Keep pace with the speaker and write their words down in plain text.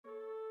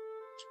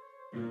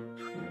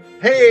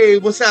Hey,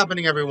 what's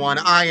happening, everyone?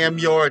 I am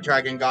your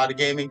Dragon God of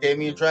Gaming,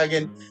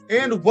 D.Dragon,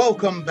 and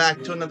welcome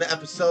back to another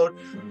episode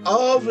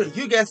of,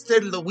 you guessed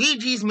it,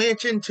 Luigi's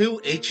Mansion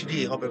 2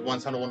 HD. Hope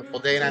everyone's had a wonderful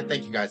day, and I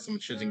thank you guys so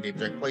much for choosing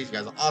D.Dragon Plays. You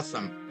guys are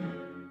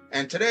awesome.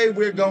 And today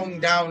we're going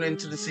down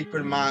into the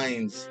secret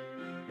mines,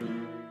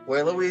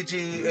 where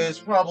Luigi is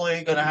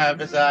probably gonna have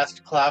his ass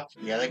clapped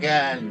yet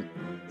again.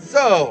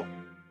 So,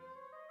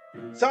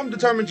 some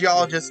determined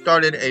geologists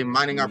started a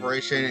mining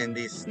operation in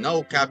these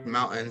snow-capped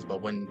mountains, but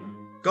when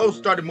ghosts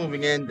started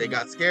moving in, they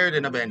got scared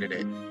and abandoned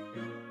it.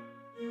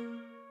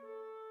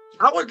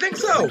 I would think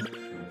so.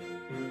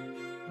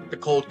 The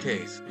cold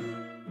case.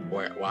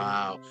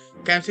 Wow.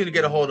 Can't seem to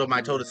get a hold of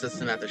my toad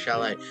assistant at the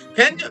chalet.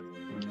 Can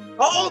you?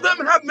 All of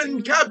them have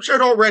been captured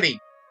already.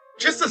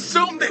 Just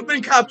assume they've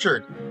been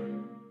captured.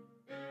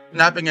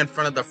 Napping in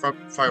front of the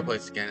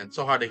fireplace again. It's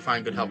so hard to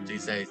find good help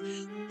these days.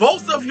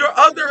 Both of your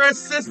other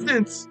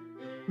assistants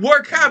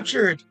were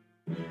captured.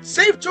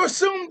 Safe to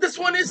assume this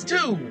one is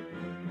too.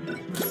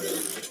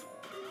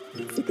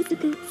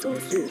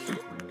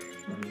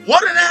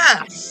 What an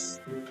ass!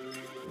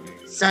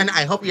 Son,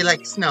 I hope you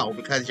like snow,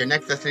 because your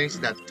next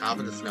destination is at the top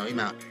of the snowy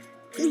mountain.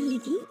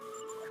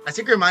 A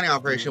secret mining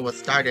operation was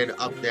started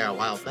up there a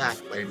while back,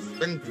 but it's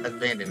been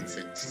abandoned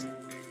since.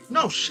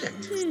 No shit.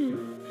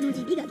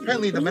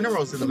 Apparently the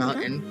minerals in the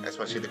mountain,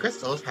 especially the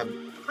crystals, have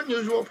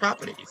unusual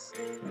properties.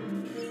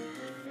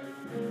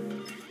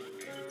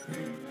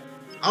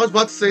 I was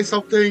about to say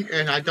something,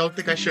 and I don't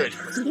think I should.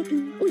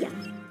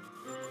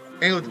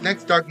 Anyway, the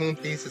next Dark Moon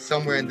Feast is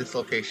somewhere in this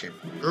location.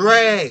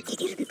 Hooray!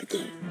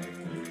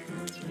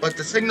 But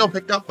the signal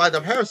picked up by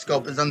the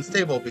periscope is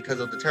unstable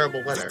because of the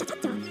terrible weather.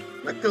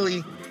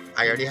 Luckily,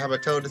 I already have a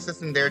toad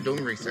assistant there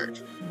doing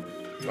research.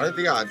 What are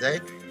the odds, eh?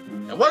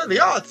 And what are the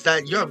odds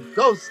that your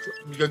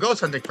ghost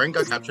hunting friend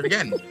got captured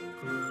again?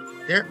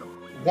 They're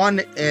 1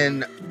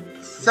 in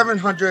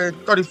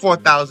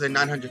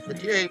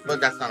 734,958,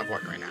 but that's not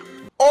important right now.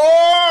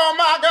 Oh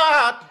my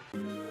god!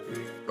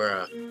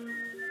 Bruh.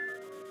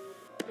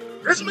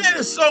 This man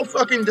is so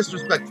fucking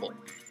disrespectful.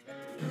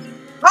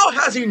 How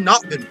has he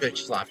not been bitch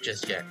slapped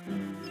just yet?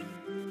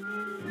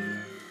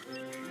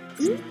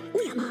 You're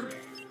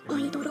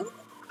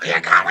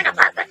calling a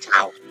perfect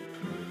toad.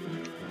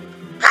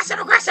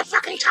 Passive aggressive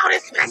fucking toad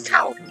is the best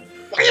toad.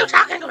 What are you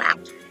talking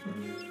about?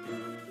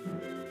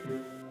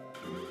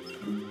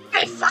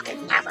 I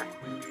fucking never.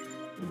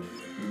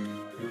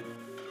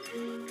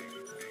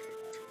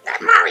 That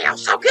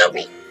Mario's so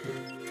goopy.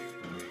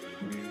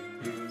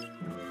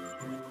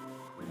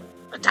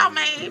 But tell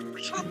me,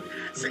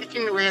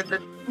 seeking where the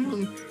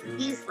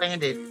he's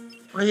landed,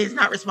 where he's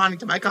not responding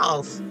to my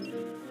calls.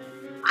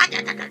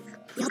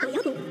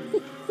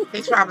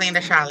 He's probably in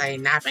the chalet,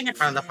 napping in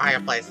front of the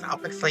fireplace. I'll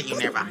pixelate you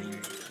nearby.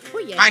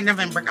 Find him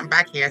and bring him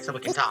back here so we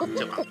can talk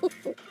to him.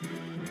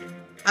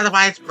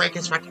 Otherwise, break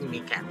his fucking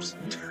kneecaps.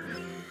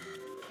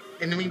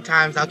 In the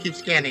meantime, I'll keep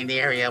scanning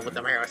the area with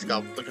the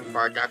periscope, looking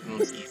for our Dark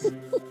Moon Feast.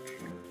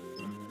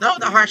 Though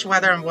the harsh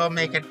weather will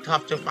make it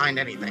tough to find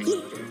anything.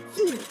 You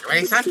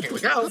ready, son? Here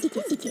we go.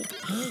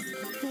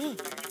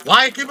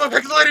 Why keep on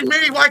pixelating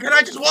me? Why can't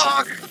I just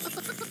walk?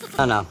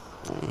 Oh no,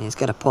 he's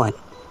got a point.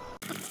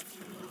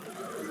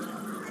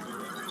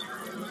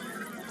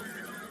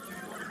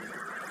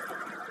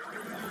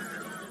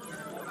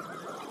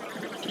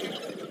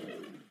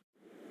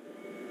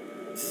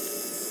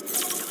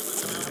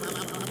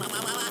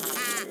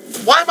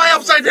 Why am I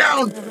upside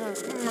down?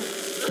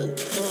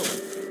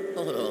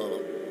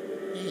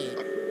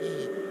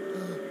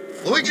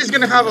 Luigi's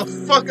gonna have a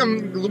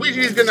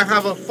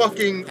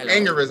fucking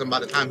aneurysm by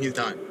the time he's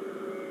done.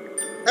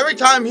 Every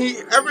time he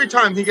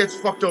gets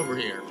fucked over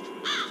here.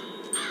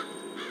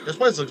 This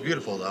place looks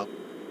beautiful though.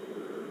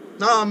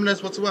 No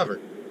ominous whatsoever.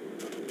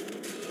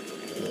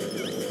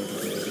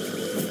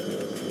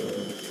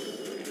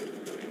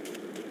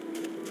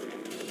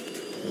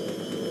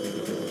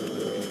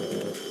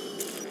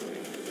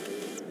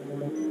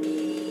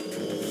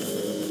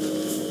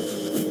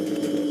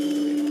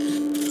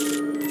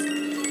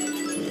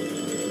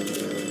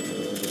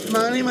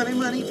 Money, money,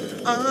 money,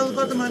 all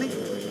about the money.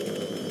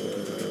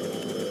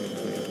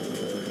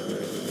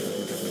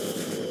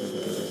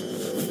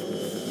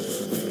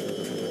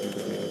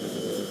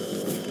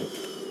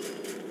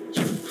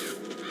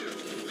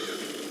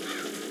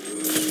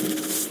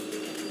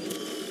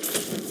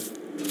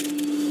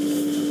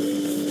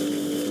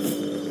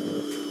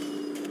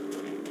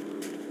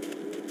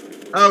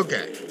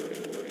 Okay.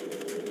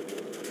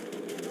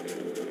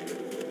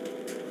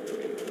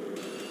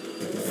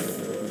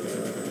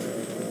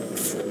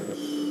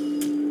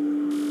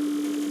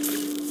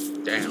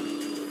 Damn.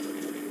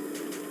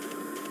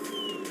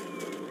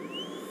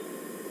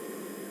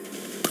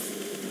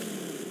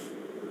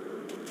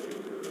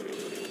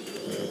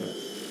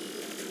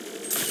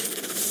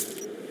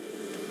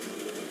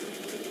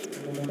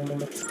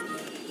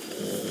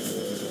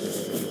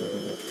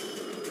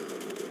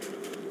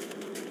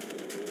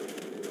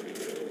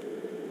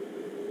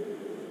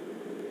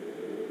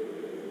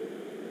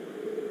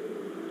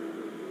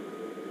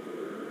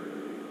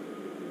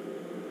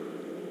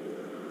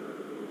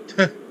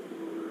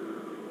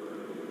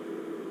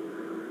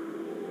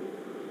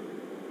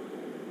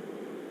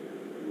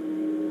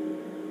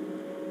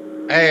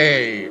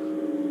 Hey.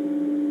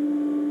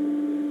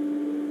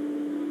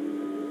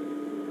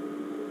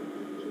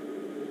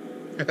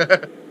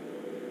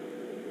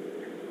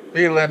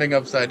 Me landing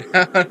upside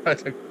down.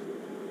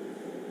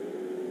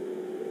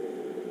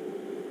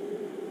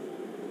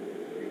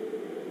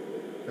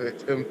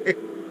 To me.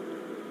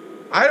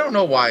 I don't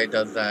know why it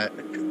does that.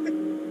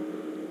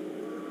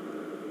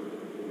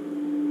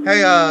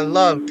 Hey,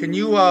 love, can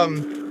you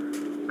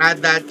add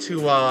that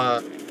to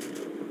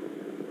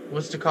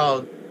what's it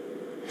called?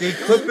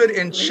 Declip it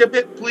and ship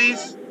it,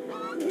 please.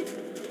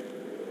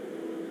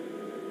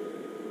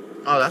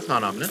 Oh, that's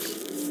not ominous.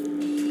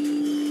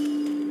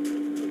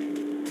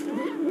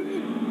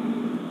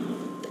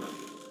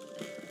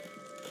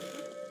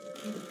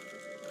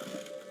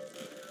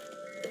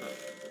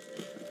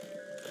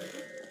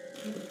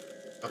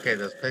 Okay,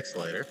 there's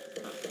pixelator.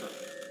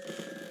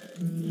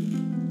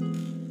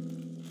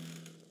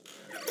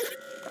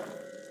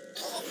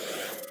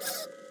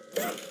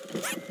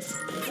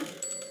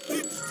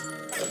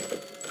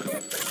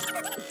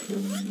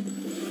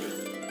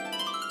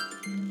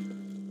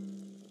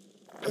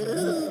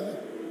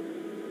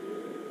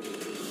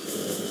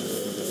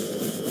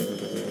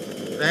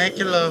 Thank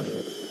you, love.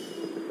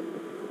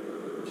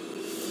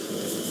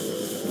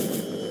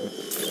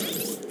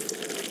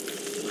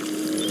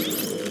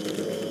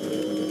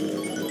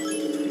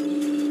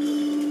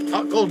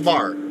 Oh, gold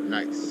bar.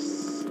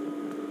 Nice.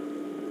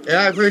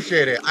 Yeah, I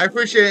appreciate it. I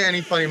appreciate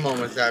any funny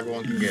moments that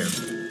everyone can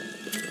give.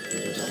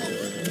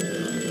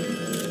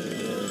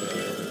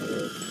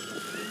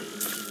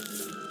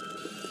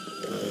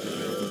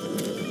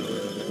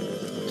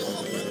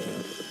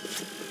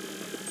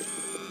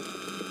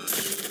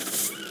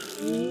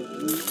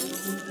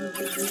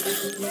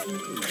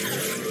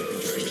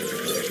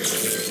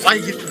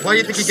 Why do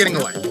you think you're getting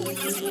away?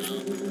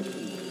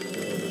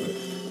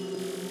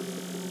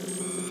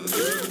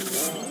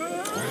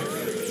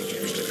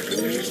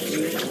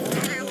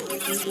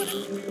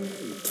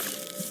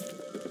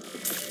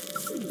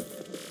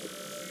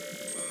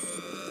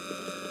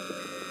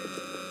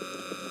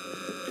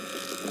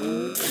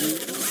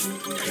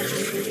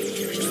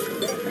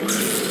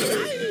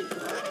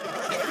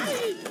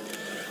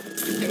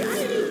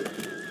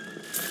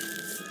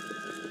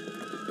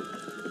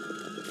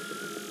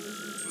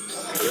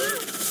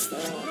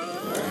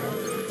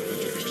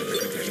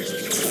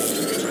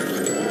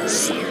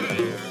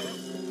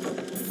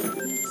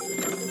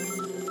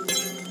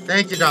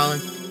 Thank you,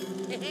 darling.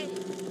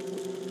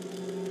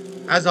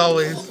 As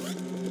always.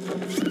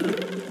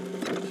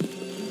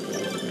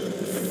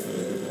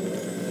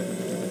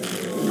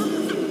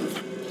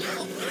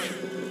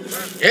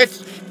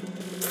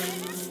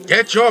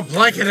 Get your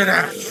blanketed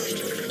ass.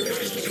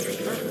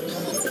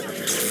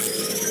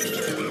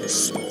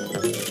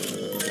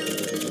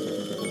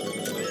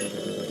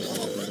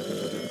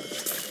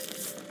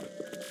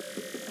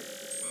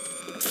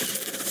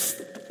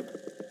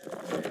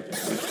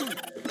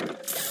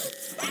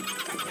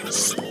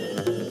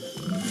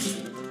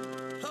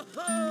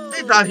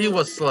 They thought he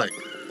was slick.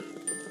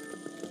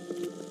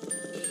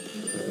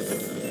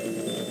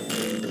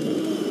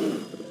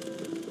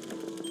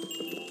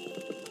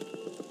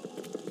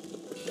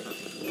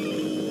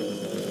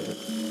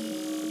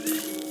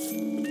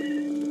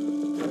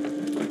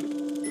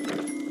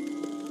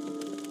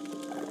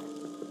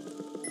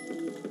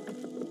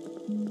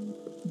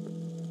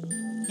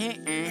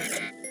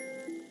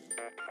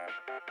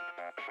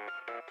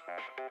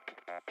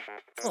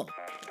 Oh,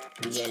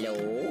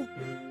 yellow.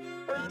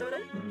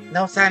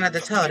 No sign of the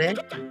toad, eh?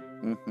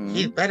 Mm-hmm.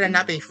 He'd better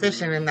not be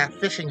fishing in that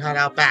fishing hut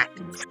out back.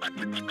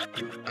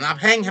 And I'm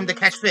paying him to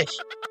catch fish.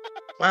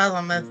 Well,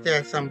 unless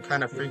there's some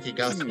kind of freaky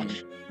ghost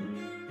fish.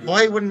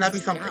 Boy, wouldn't that be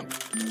something?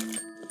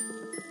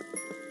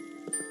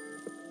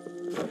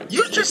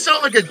 You just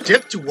sound like a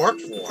dick to work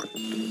for.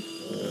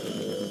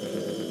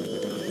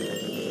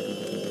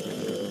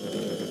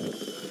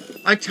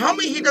 Like, tell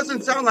me he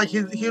doesn't sound like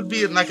he'd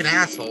be like an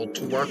asshole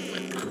to work with.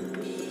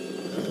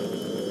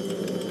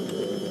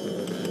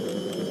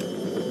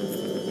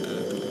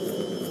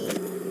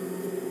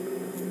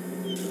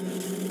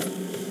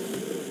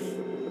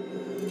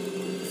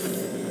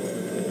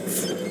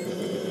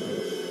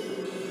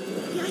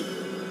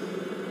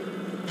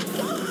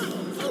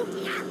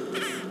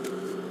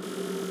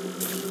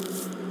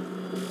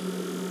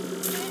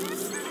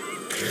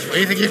 Where do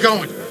you think you're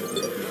going?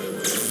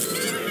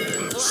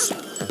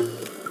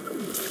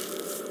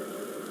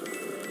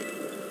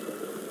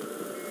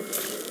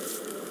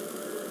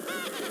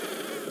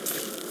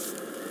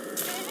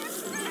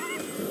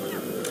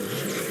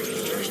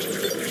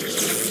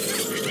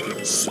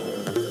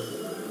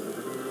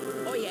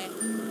 Oh yeah.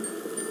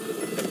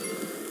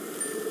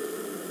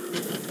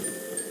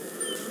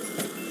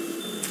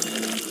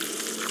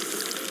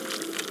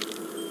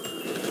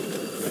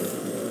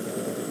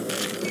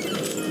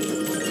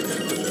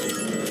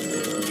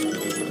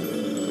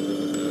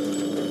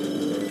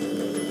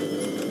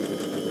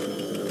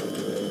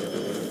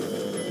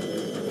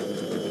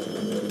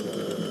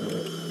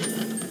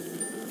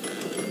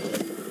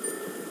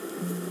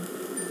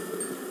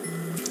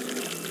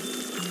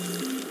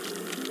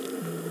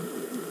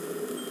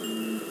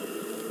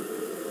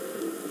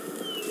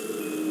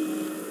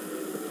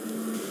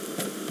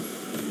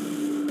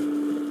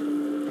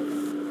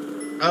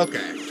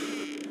 Okay.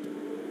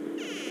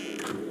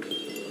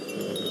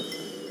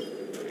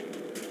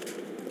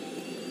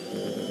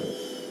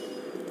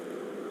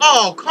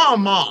 Oh,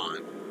 come on.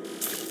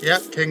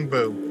 Yep, King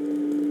Boo.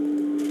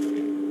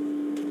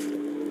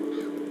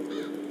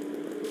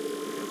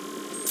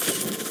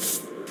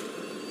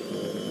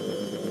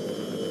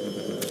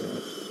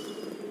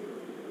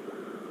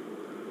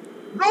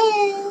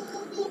 No!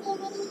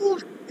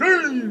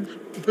 Jeez!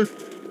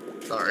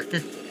 Sorry.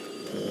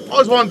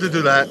 Always wanted to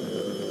do that.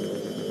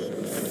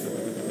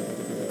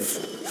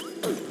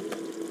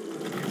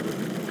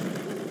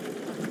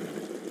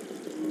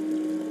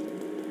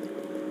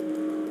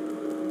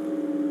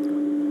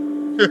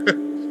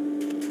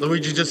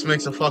 Luigi just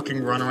makes a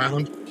fucking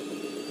runaround.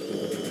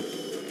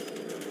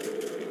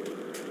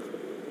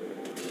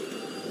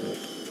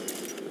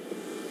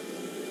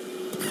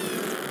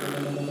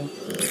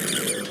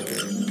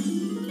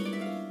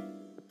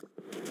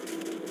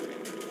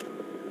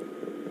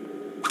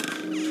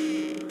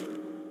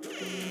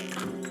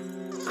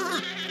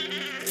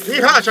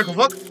 Yeehaw,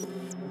 Chucklefuck!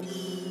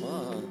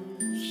 Oh,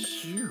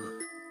 phew.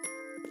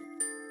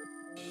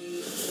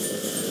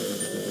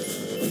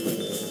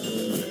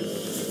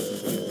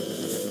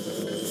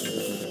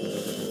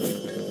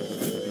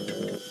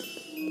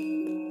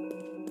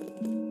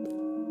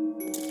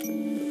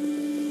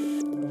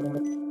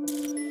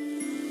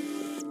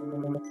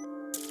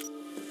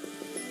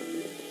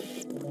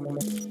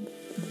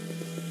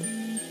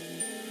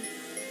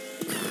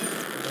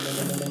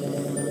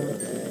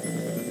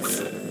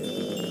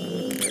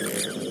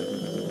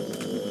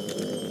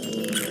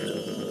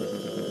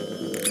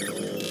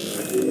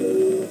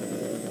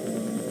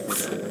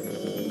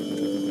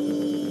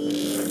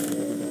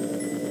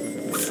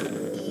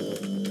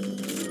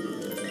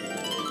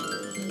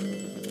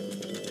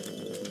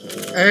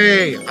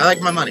 Hey, I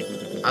like my money.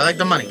 I like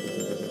the money.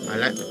 I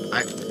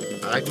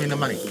like me the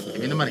money. Give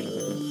me the money.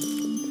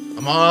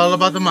 I'm all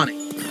about the money.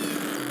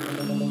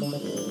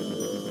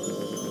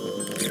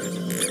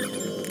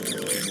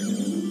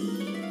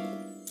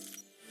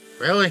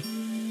 Really?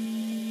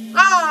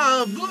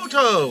 Ah, Blue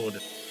Toad!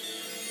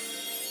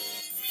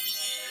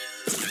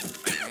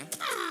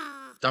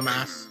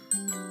 Dumbass.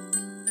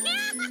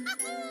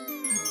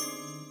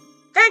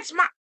 Thanks,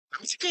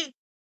 Momsky.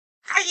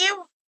 How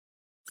you?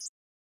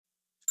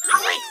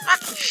 Holy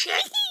fucking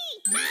shit.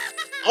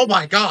 Oh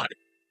my god!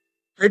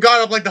 He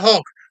got up like the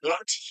Hulk.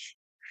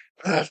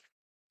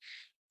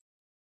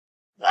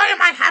 Why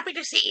am I happy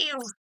to see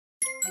you?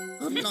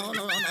 Oh, no.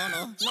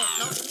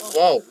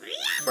 Whoa.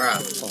 Bruh.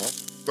 Oh.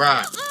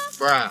 Bruh.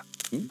 Bruh.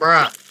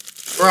 Bruh.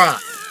 Bruh.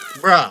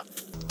 Bruh.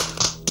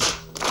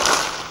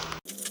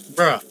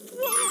 Bruh.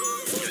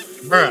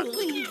 Bruh.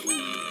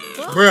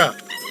 Bruh.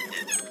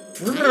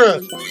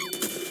 Bruh.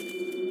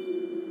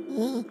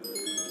 Oh.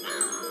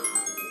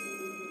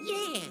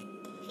 Yeah.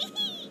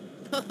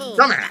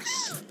 Dumbass.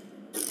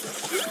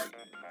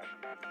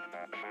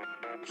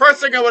 First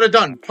thing I would have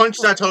done, punch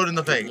that toad in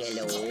the face.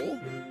 Yellow.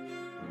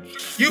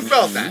 You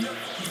felt that.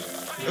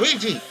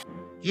 Luigi,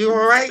 you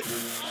alright?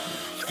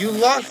 You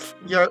lost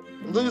your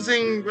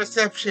losing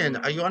reception.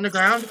 Are you on the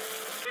ground?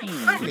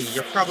 Funny,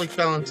 you probably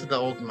fell into the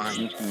old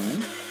mine.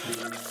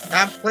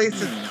 That place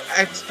is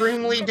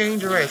extremely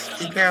dangerous.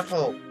 Be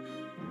careful.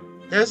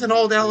 There's an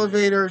old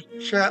elevator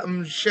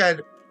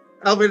shed.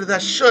 Elevator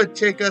that should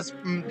take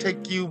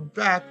you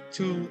back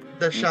to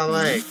the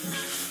chalet.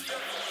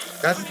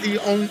 That's the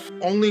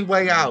only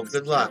way out.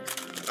 Good luck.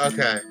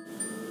 Okay.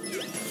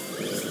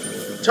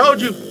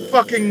 Told you,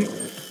 fucking.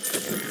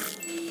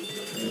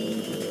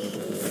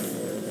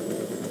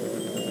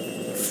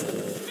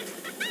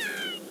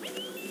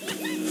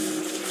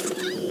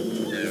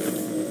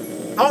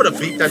 I would have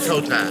beat that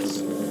toad's ass.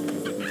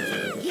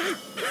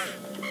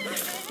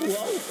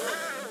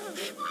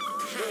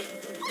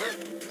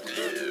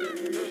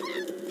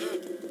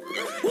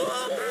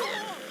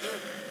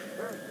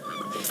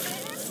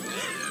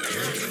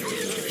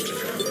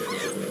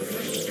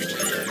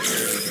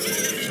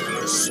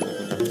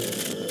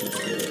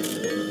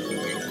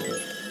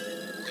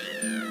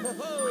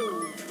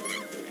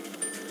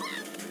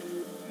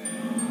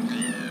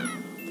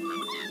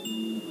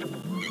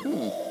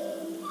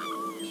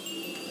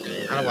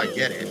 How do I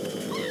get it?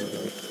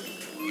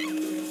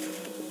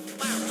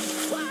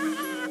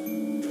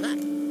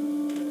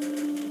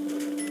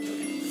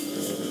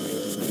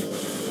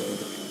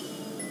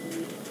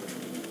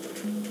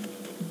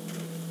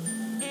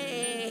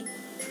 Hey.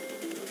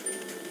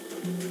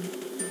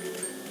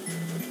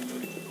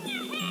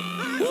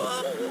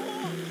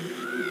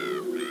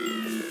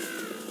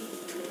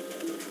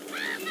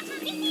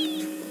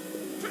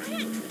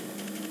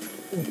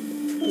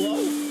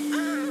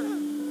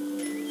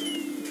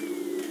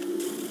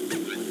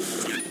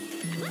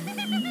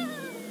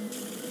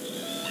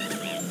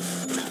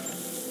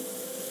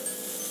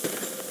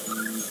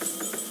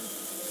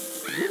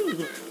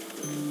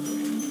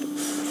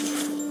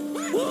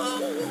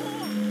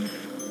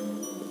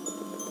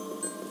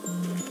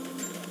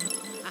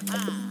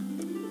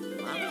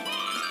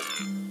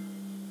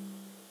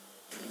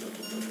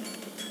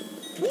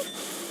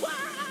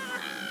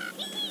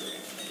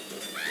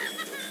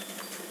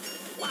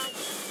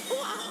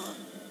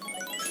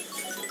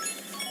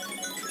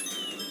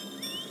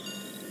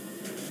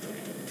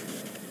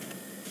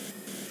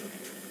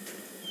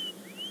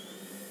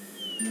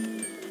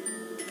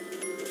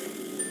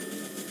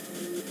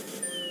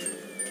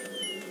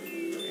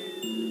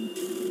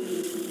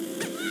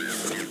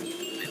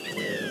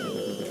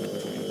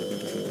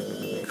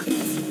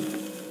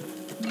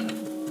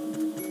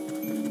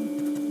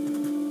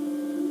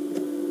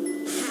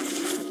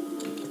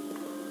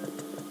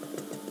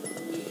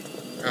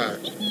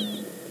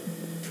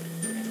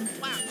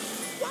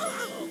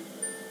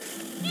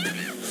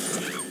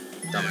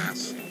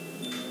 Dumbass.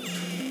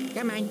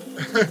 Come on.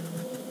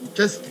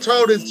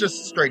 Toad is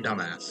just straight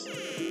dumbass.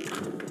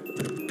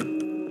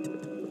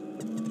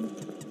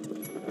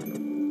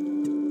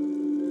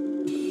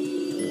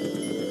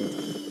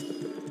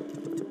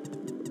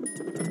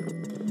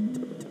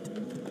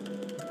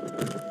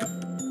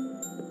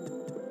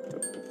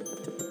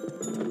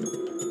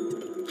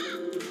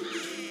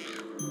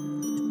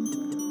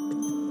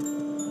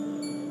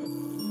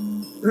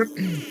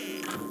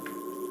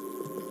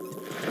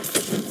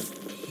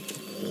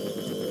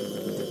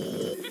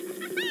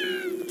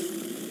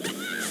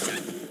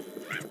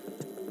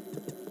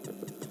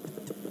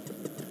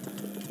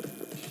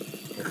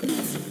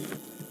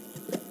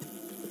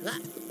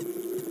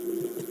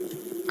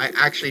 I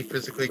actually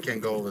physically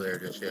can't go over there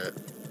just yet.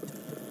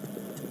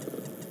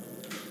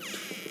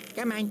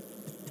 Come on.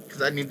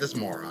 Because I need this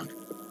moron.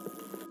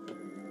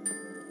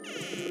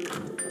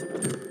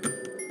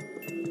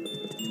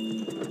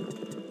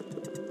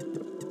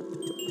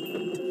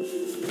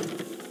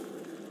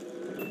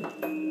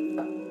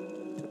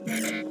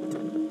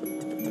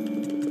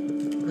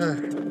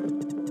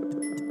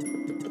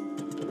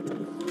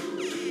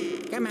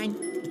 Come on.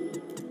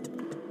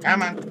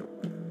 Come on.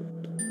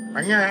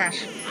 Bring your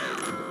ass.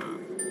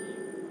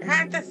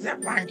 And the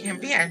zip line can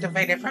be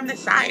activated from the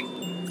side.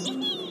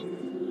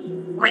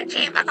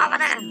 Luigi, look over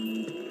there.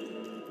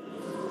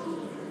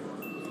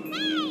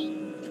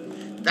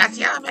 That's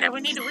the elevator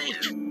we need to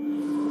reach.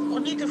 We'll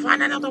need to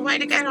find another way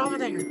to get over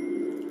there.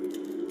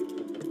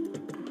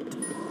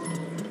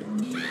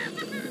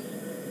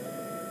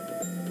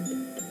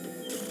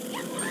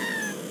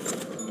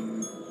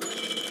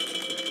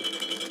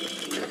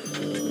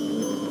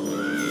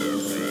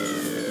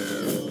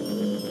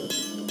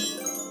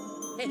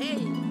 Hey,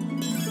 hey.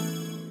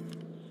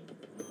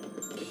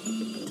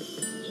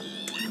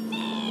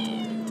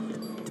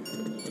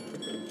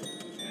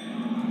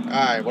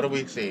 Alright, what do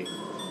we see?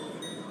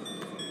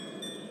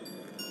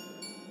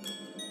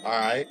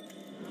 Alright.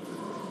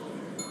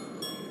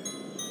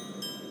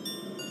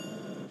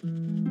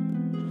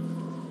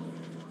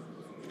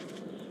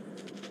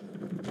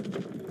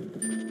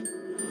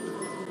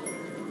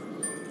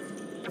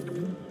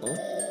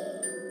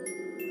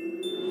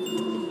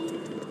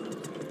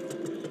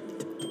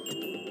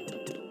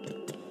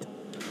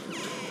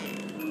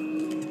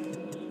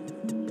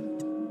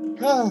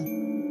 Oh.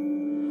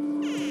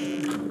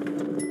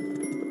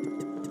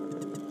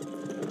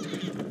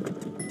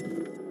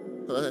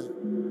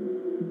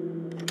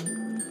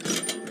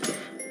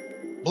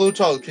 Blue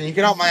Toad, can you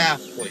get out my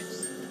ass,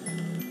 please?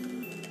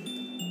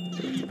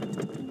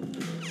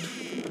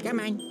 Come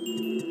on.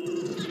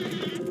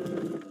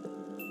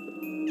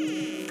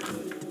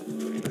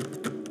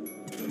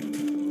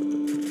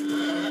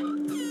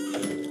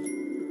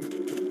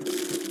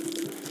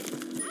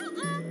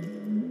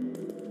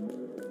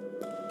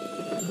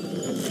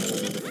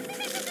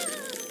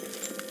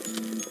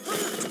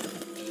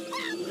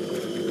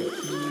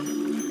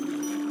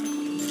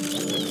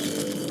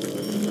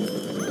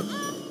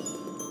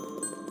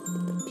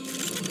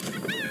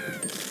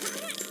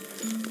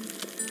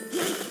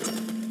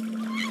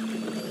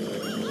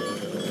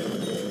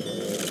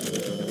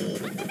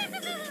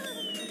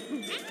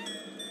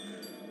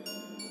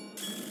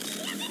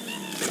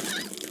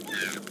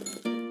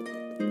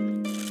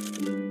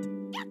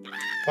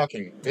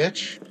 Fucking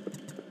bitch.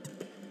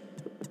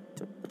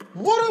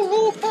 What a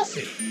little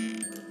pussy.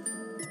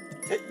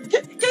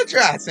 Get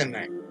your ass in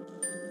there.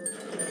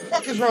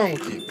 What the fuck is wrong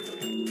with you?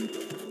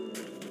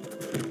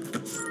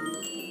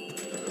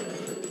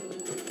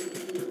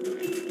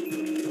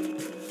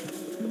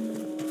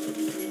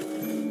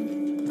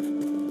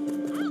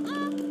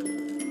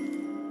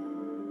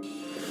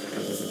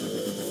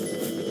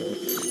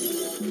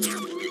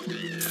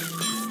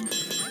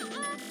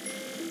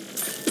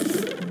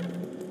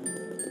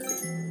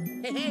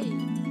 Hey, hey.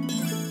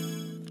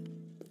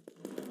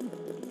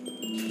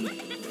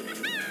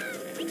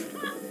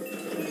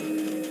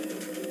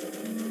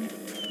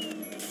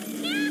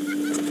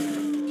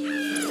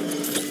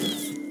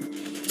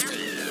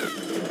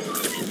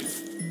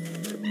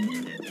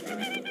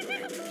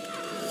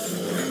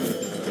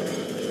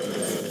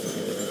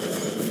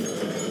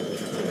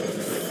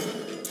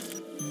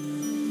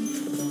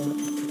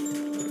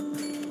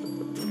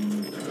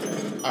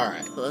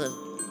 Alright.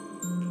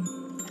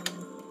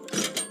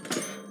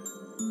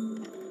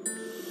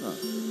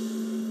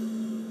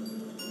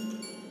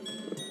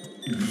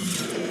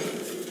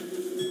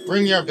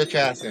 Bring your bitch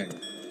ass in.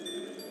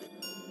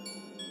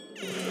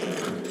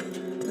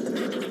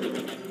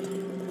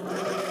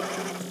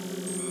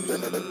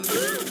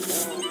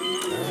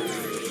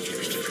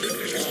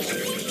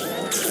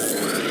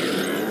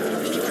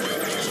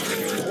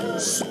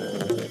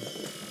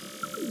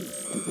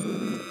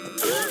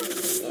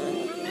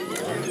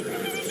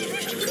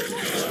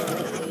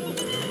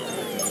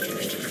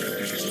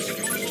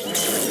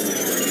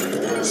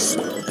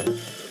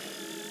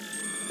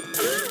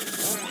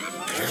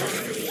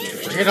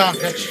 Get on,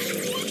 bitch.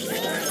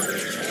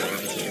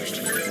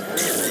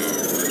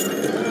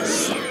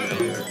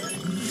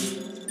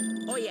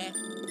 Oh yeah.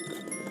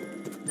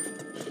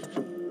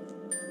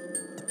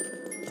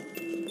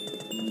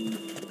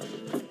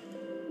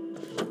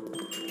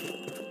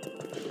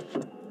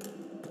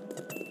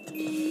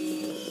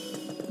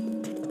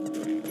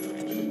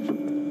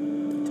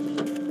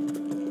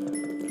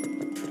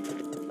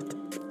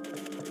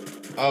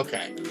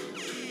 Okay.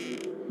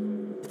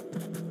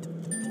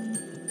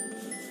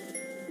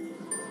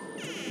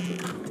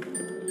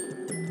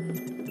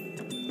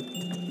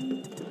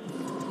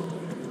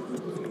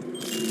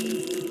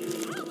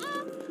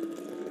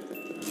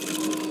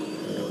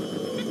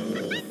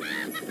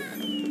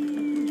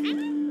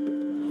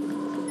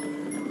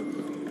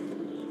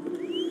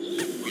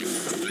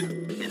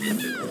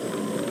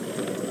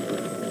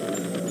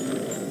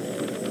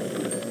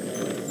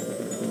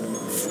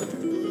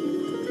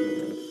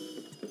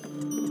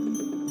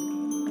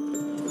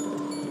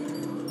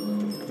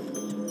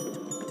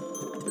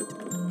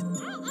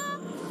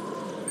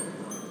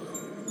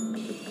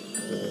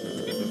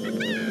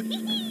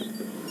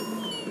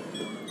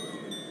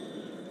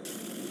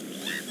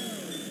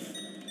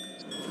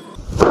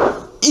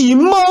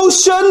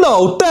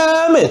 Emotional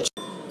damage.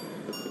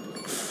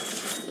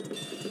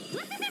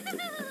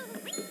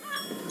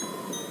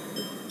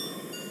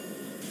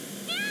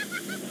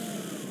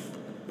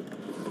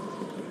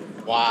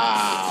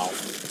 Wow.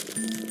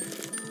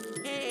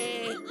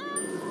 Hey.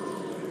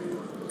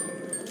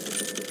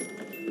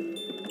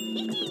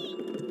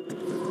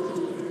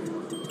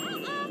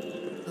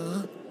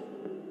 Huh?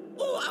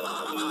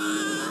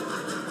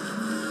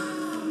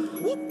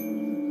 Whoop.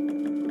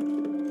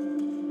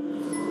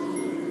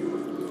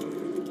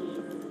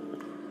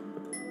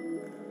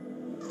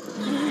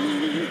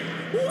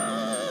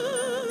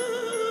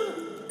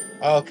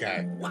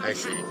 Okay. I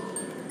see.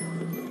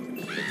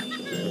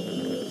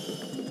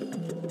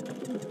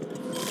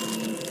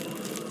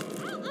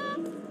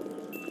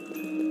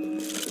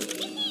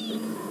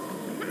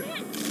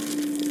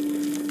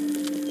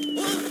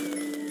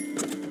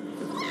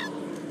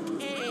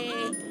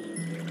 Hey.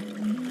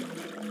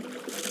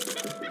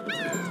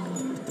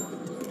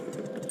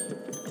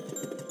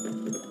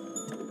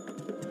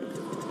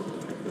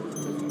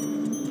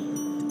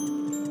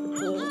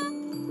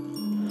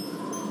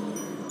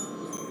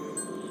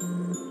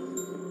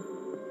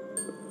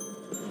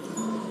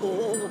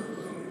 Oh.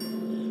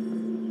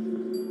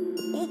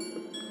 Oh.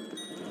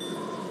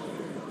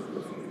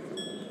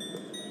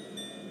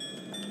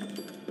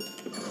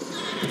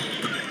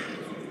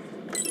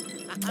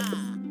 Haha.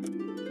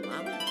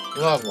 Wow.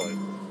 Lovely.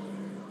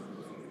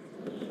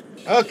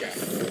 Okay.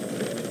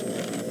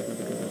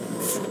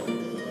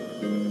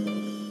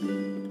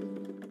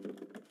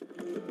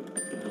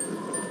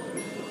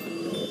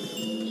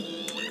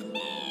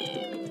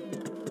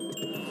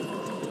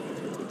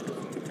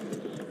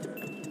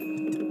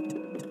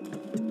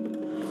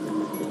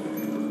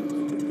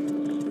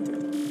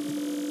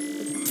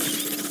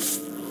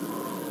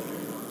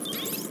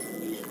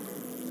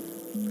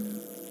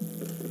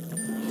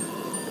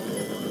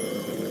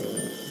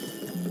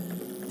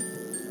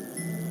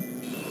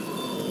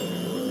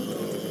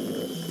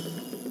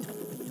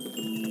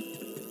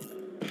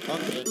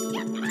 Okay.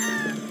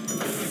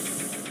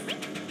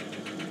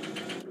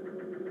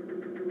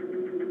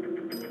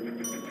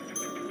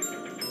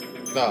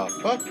 The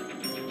fuck?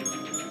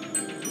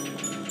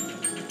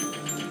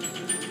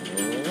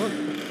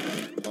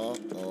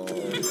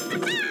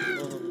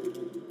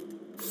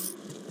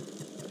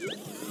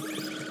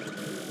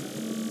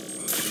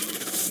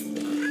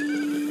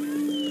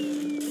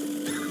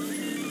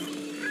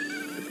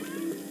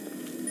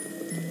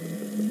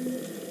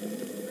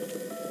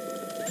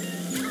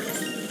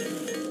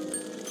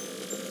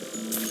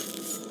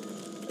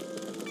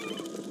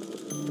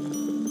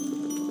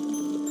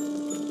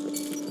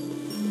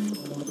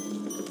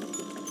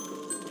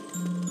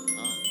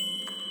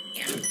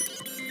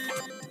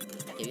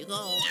 Here you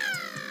go.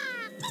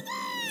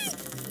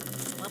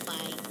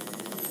 Bye-bye.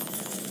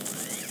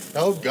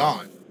 Oh,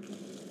 gone.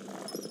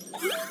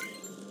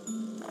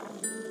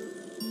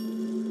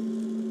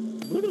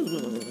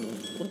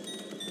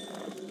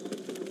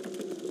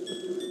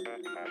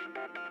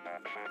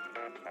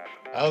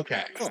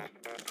 Okay.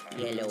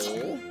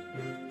 Yellow.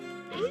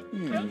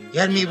 You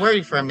had me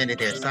worried for a minute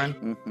there, son.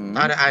 Mm-hmm.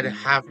 Thought I'd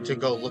have to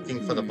go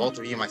looking for the both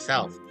of you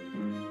myself.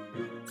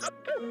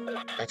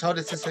 I told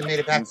the sister made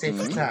it back safe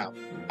to town.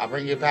 I'll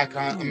bring you back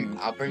on.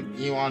 I'll bring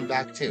you on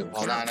back too.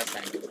 Hold on a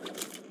sec.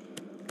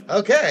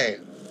 Okay.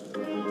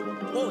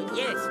 Oh,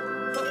 yes.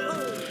 Ho, ho.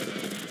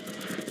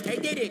 I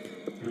did it.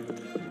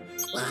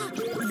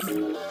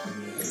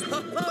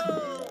 Ho,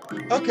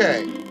 ho.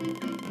 Okay.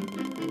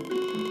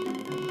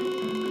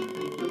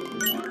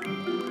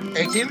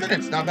 18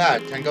 minutes, not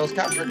bad. 10 goals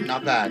captured,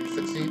 not bad.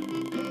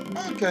 16.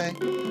 Okay.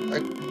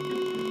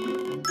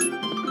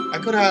 I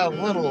could have a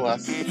little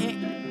less.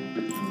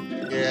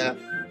 Yeah.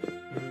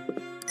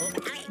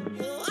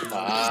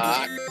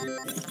 Fuck.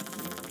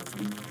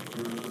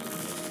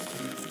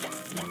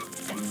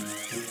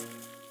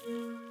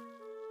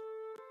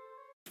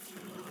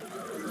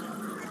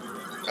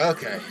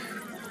 Okay.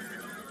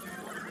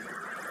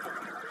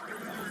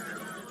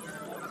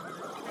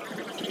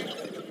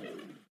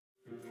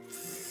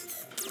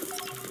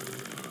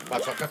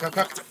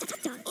 Fuck.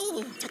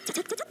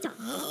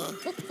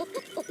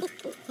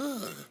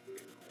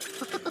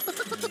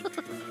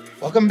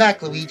 Welcome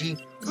back, Luigi.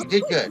 You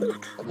did good.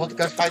 The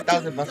Poltergeist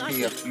 5000 must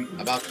be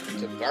about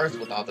to burst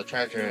with all the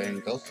treasure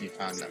and ghosts you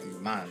found in the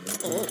mine.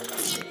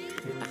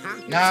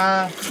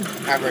 Nah,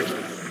 average.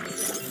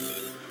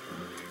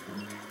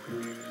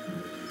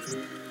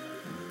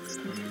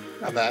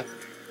 Not bad.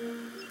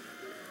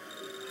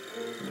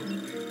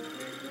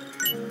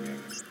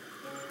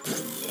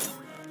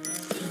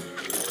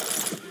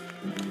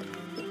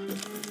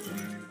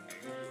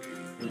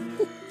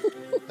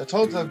 The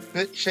toad's a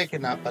bit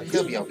shaken up, but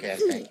he'll be okay, I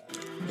think.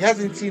 He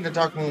hasn't seen the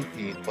Dark Moon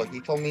feed, but he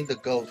told me the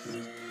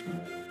ghosts,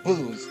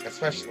 Boos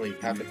especially,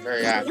 have been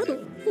very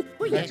active.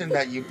 He mentioned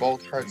that you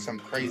both heard some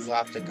crazy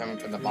laughter coming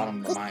from the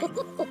bottom of the mine.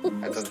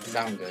 That doesn't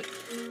sound good.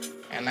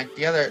 And like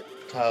the other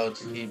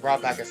toads, he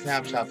brought back a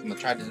snapshot from the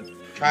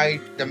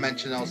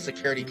tri-dimensional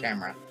security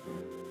camera.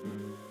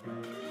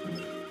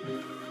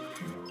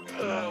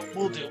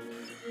 Will do.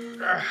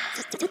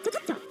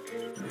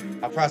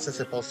 I'll process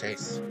it post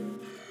haste.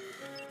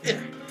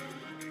 Yeah.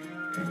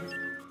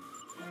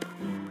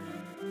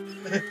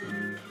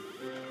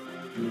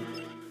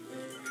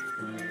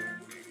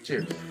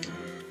 Cheers.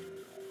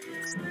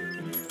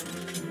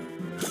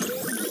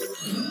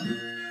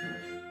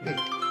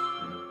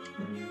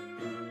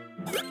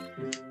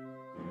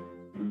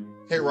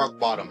 Hit rock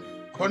bottom.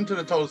 According to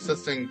the toad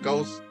system,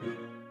 ghosts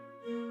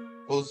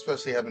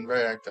especially have been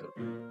very active.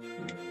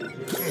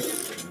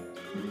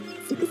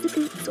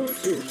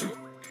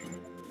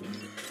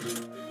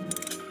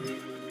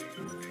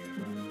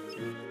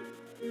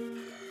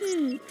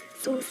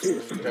 Shall we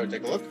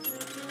take a look?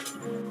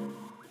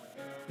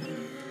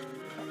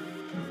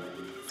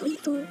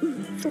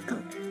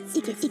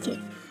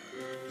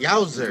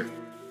 Yowzer!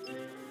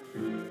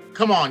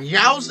 Come on,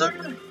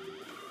 Yowzer!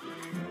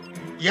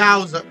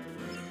 Yowzer!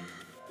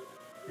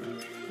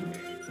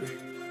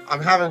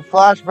 I'm having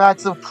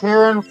flashbacks of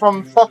Kieran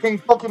from fucking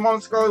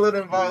Pokemon Scarlet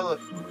and Violet.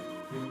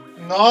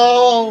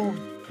 No!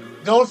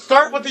 Don't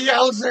start with the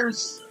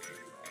Yowzers!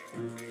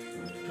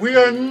 We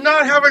are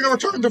not having a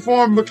return to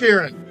form with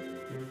Kieran!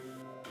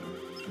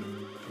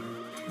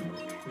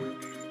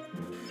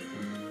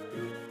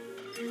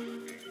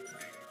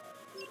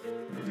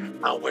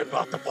 I'll whip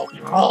out the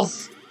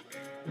Pokeballs!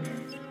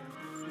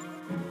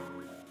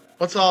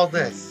 What's all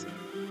this?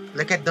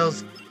 Look at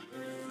those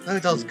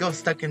ghosts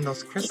stuck in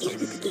those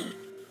crystals.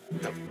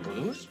 The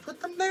Boos put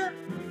them there?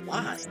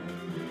 Why?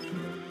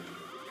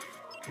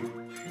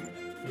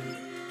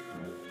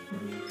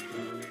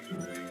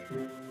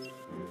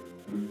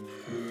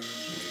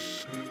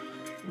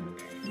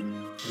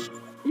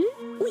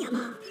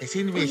 They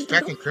seem to be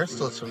extracting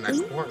crystals from that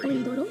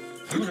quarry.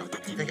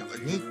 They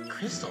need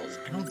crystals.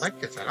 I don't like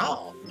this at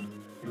all.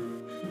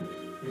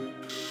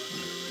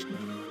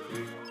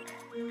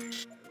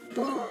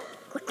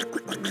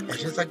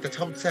 It's just like the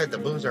toad said, the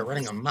Boos are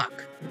running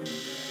amok.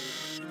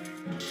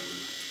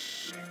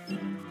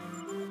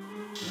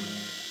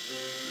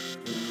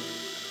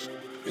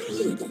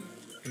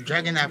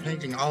 Dragging that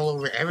painting all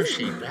over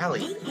Evershade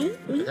Valley.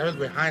 Whoever's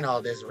behind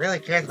all this really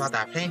cares about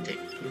that painting.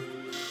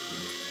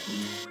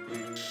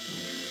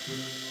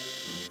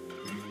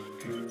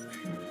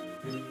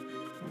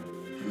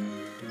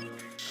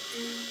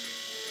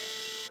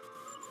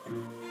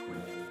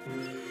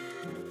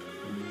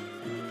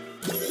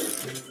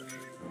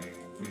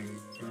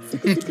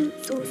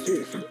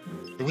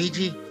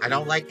 Luigi, I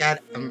don't like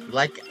that. I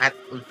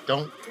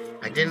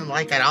didn't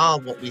like at all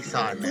what we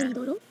saw in there.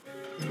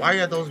 Why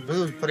are those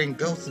Boos putting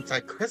ghosts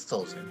inside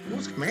crystals?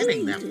 Who's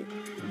commanding them?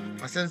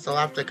 I sense the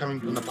laughter coming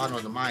from the bottom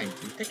of the mine. Do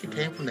you think it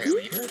came from their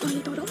leader?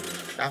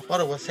 That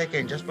photo was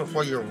taken just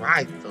before you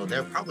arrived, so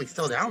they're probably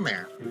still down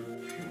there.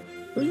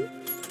 The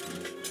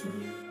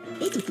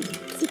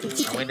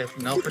way to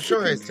know for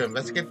sure is to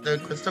investigate the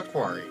crystal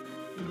quarry.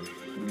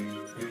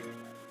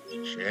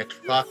 Shit,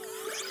 fuck.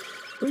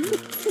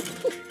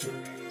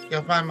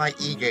 You'll find my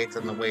E-gates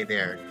on the way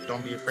there.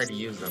 Don't be afraid to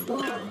use them.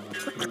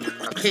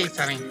 Okay,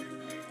 Sonny.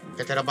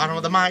 Get to the bottom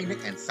of the mine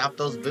and stop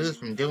those Boos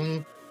from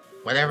doing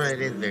whatever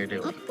it is they're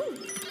doing.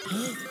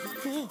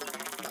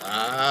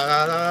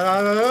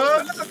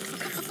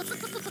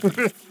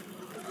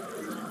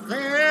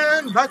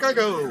 And back I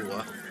go.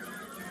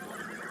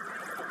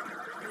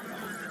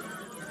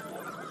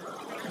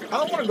 I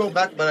don't want to go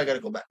back, but I gotta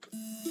go back.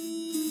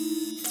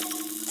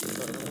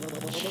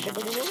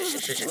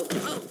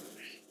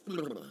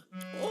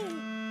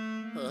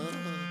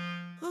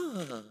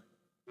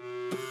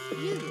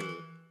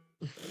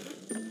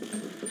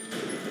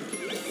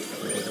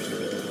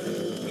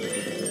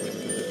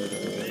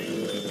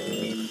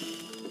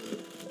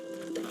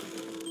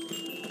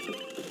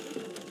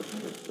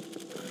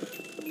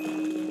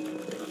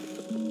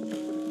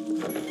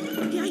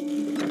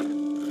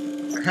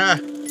 Huh.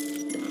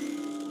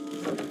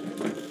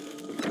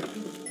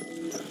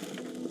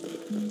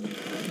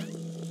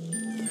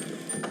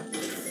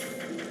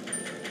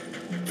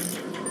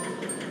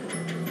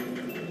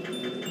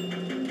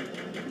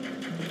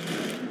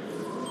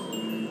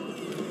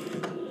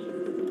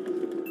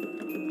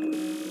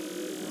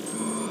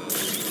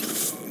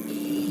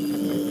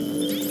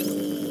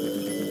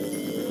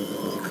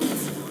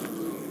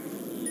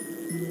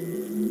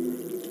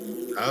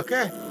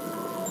 Okay.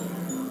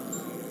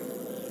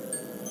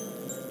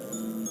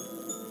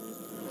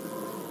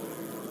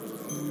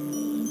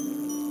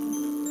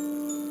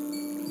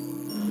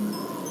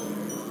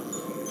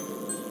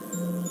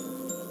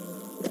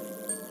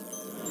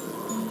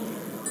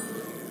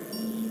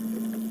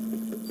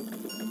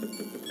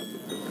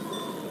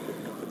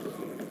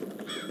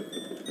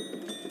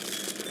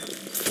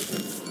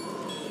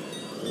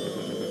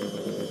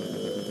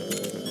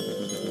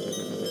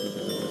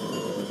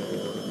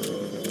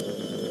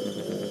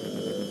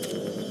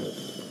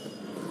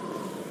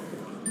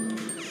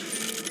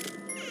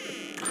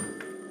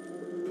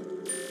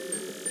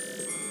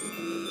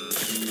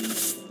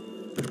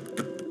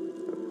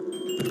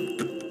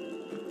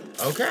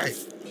 Okay.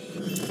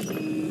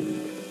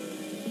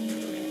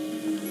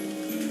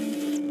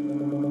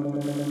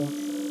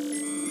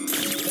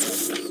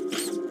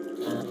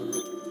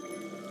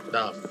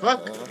 The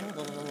fuck?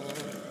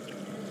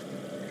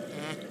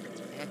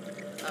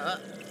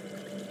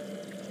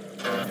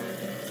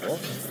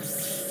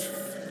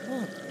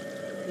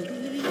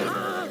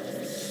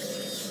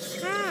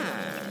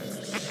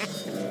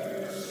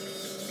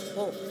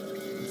 Oh,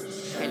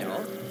 hello.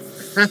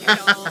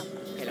 Hello.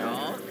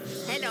 Hello.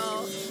 Hello.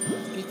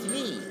 It's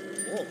me.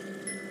 Oh.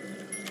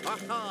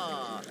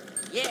 Oh,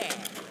 yeah.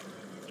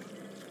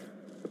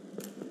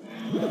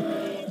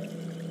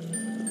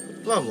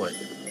 Lovely.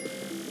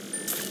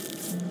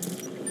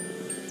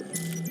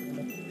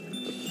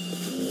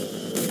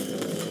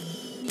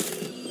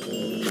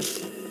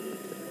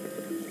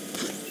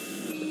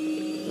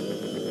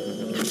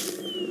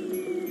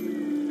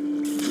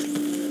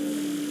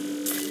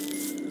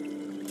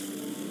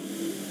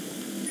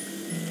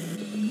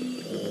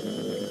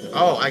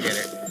 Oh, I get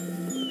it.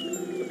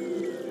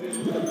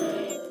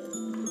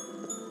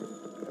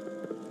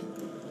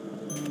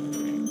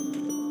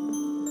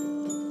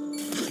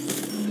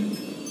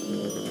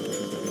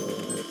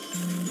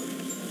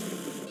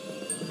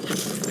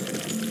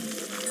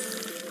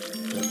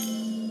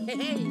 Hey,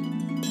 hey.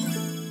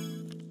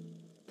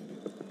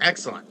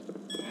 Excellent.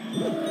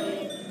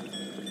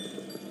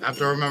 I have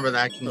to remember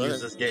that I can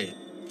use this gate.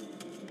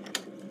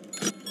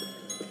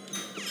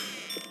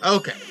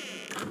 Okay.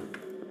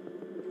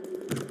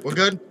 We're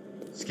good?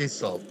 Ski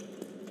slope.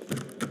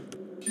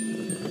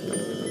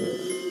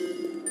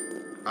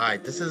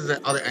 Alright, this is the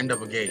other end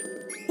of a gate.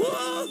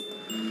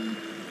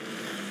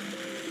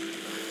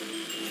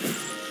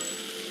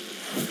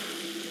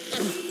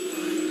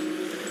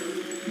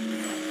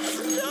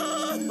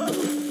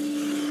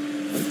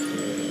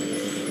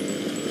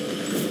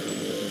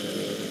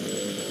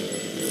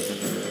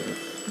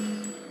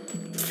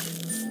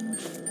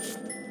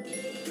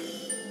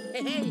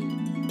 Hey, hey.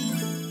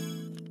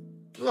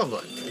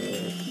 Lovely.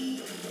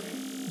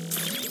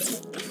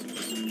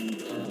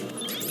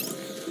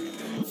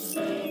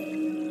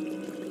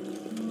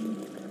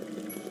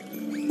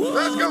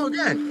 Let's go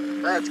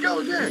again. Let's go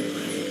again.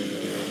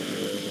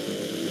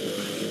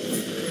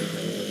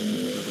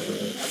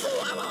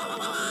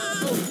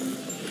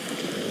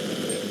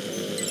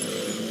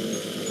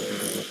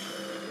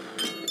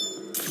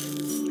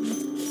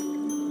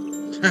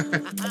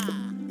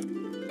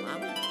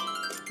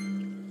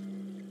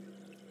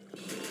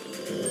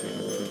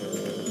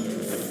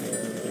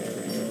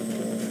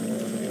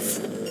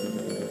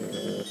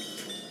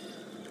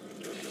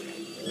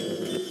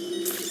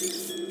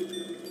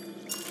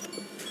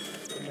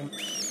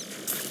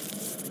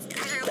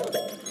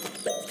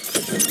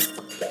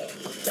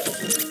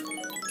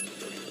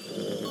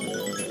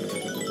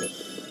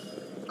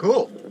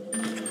 Cool.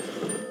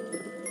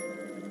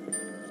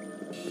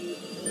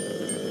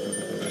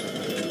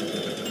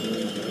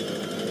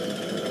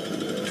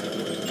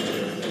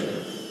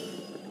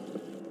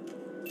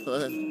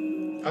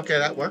 Okay,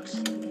 that works.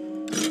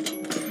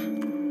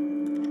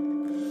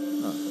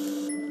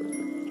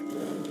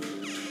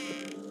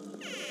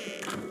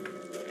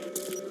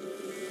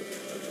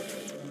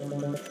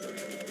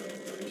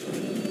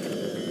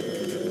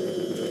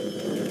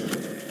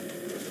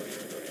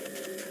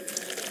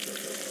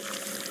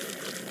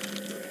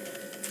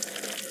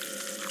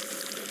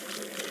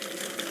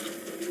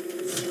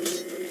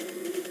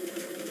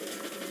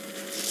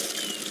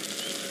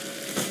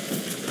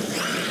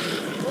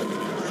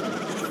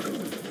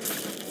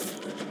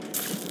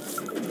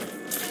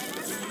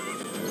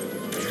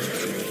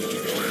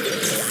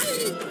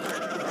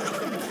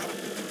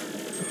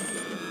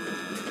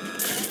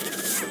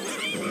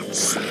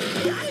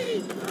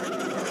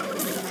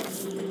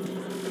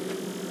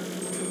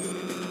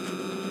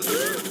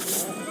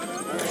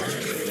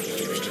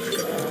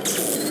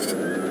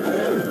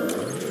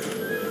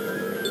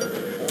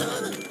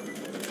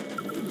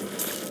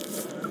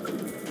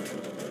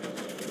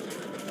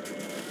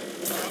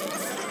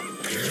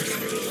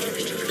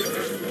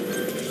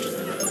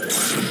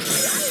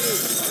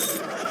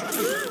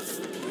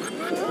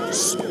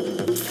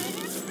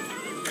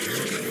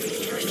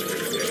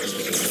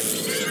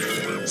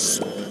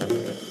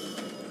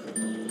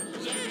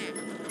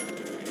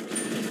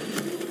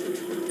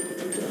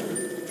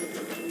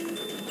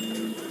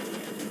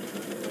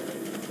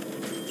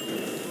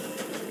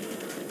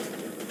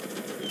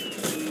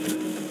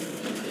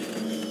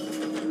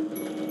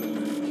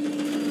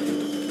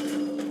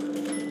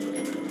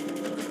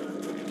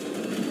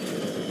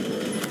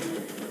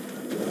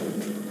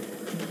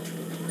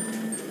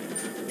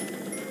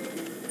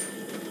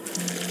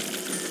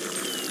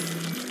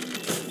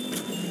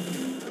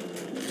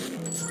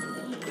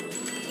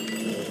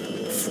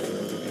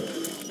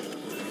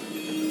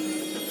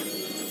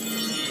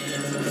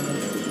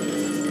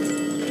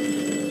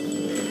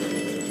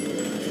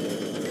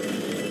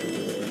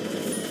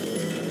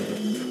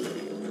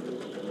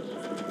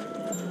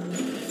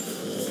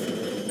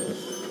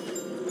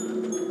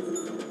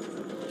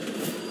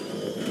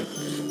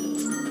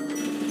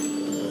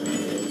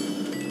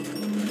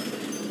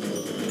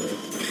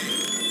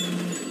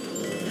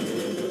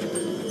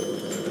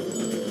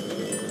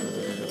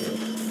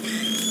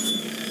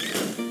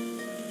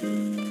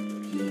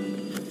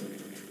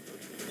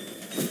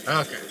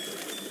 Okay.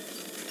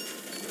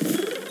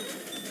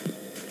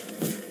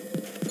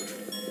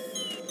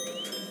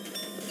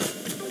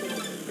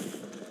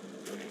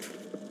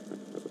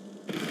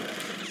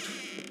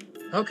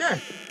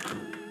 Okay.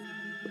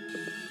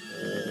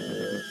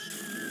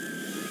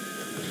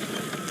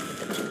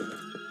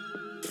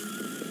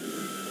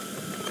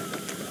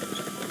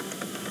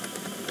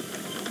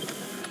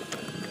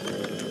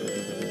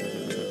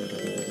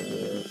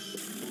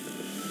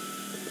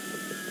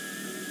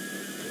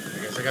 I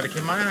guess I gotta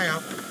keep my eye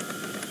out.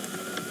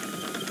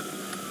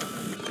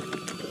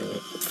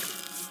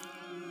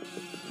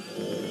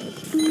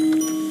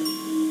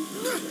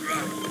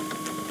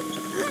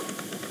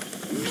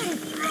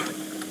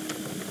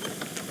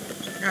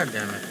 God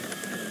damn it.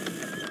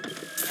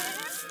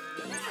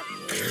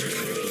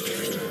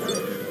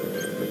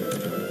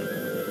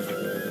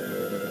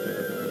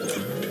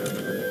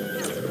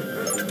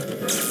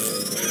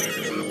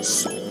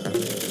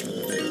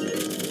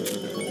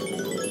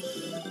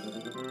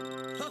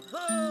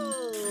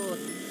 Ho-ho!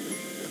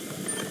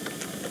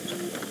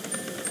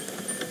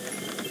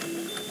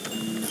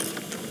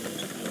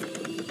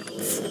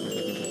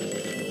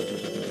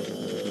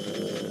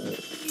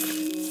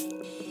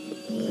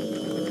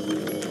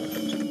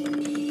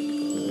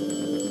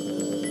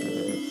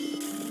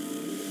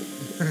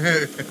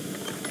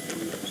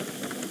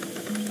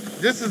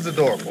 This is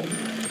adorable.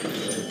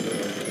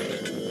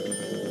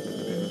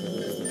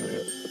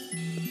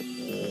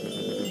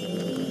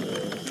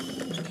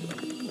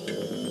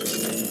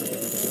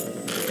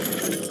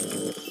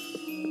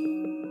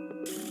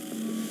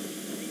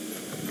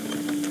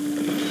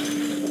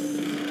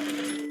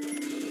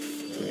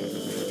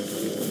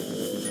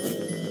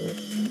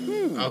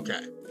 Okay.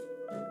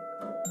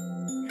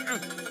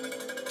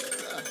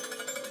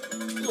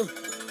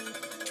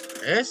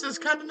 This is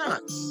kind of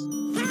nuts.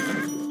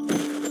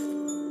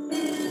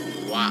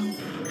 Wow.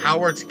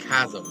 Howard's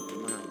Chasm.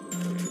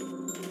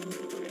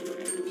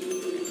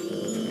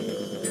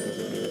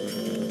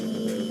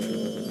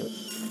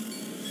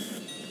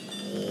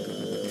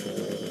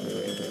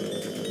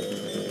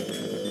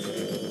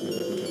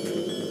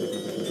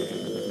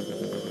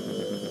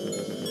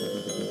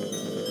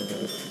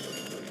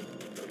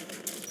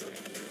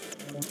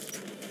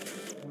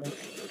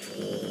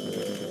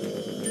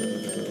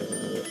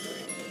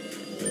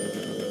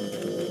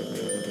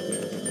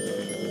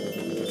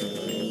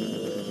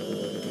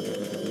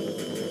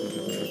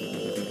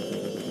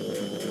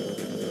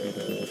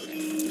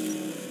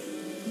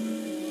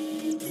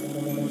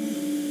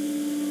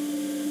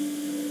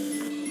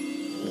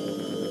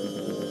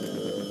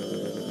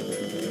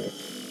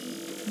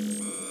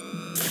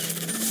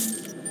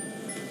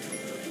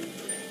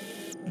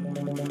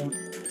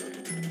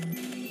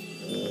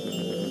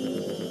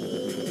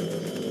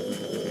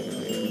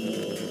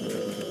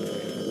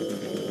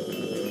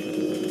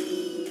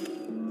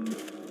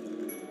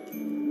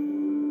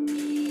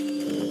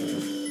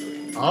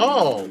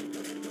 Oh.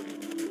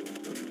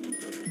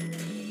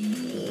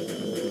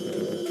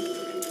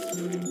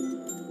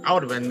 I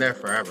would have been there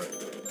forever.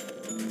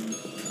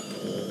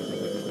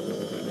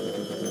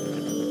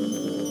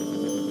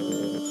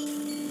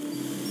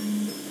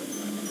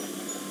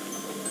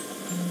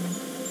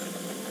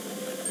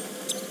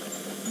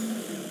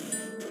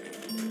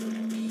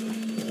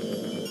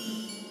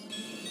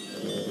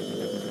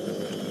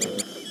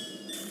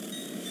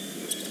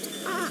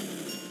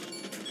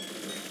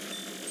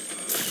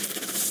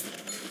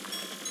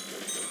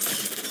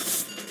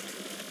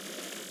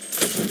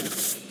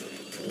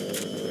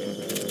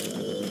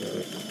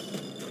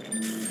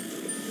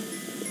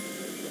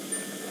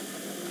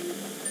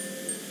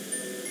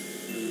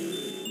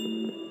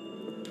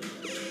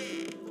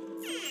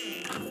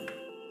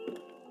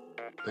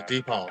 The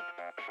deep hole.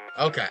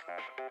 Okay.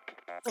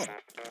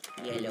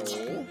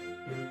 Yellow.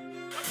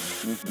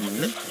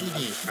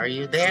 Luigi, are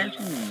you there?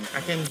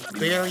 I can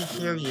barely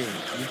hear you.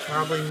 You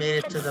probably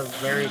made it to the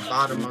very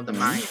bottom of the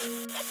mine.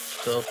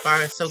 So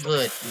far, so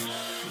good.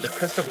 The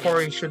crystal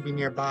quarry should be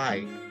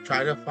nearby.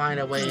 Try to find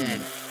a way in.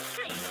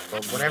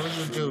 But whatever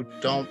you do,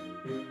 don't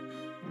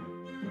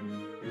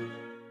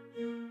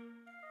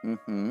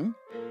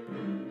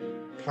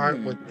part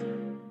with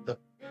the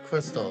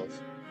crystals.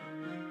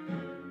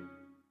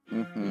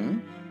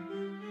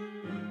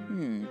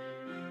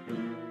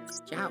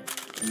 Ciao.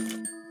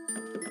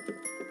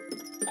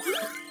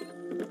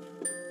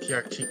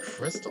 PRT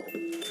crystal.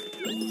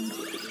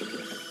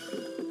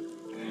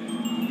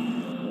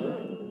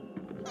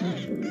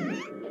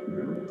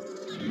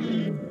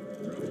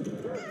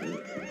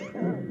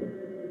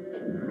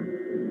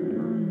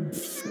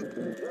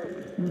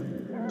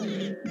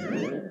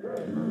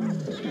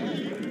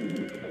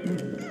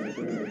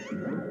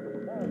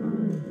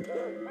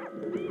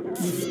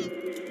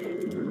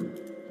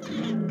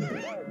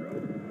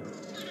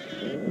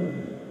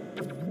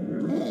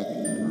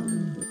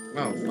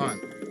 Oh, fun.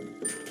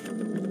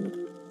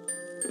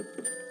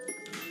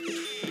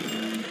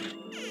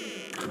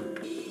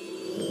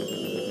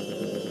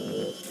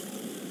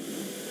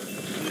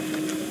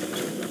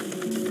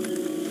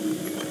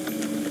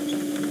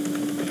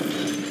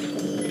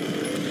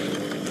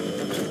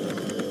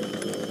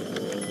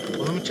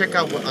 me check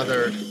out what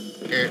other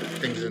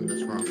things in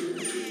this room.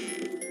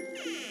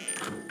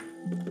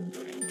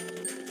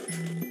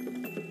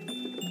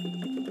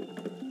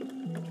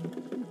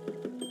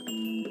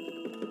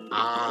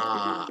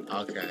 Ah,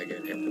 okay, I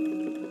get it.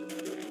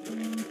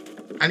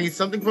 I need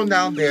something from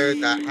down there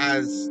that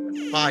has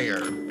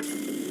fire.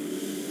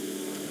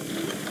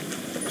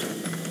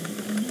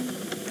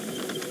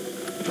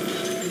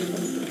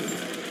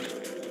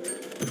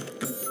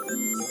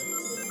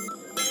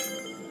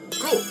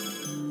 Cool.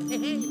 Hey,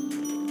 hey.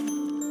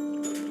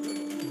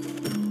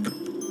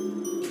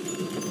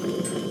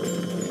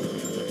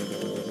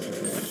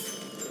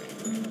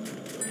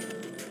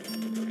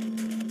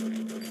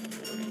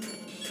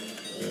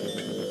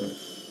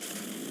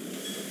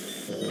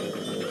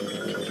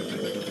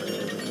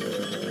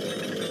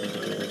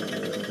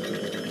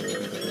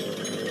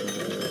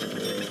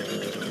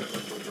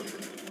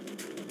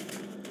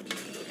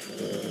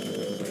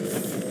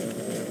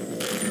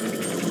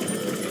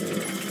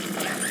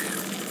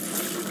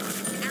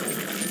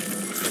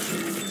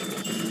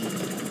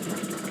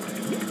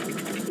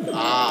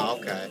 Ah,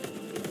 okay.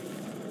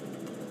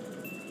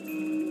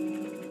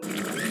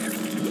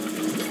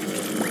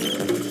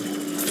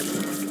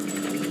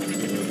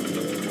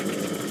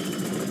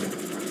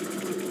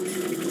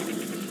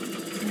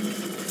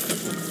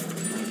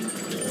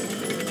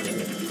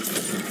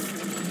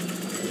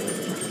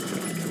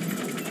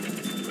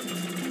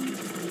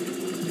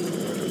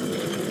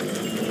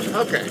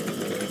 Okay.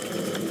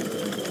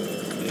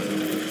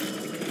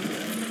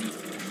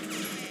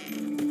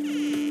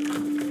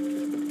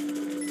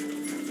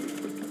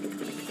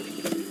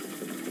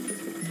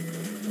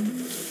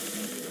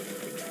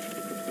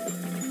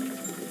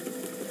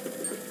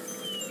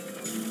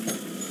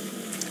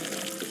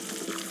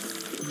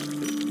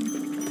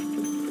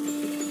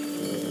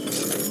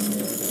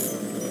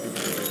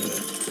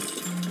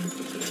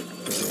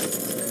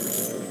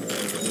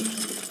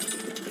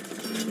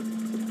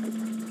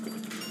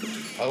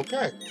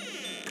 Okay.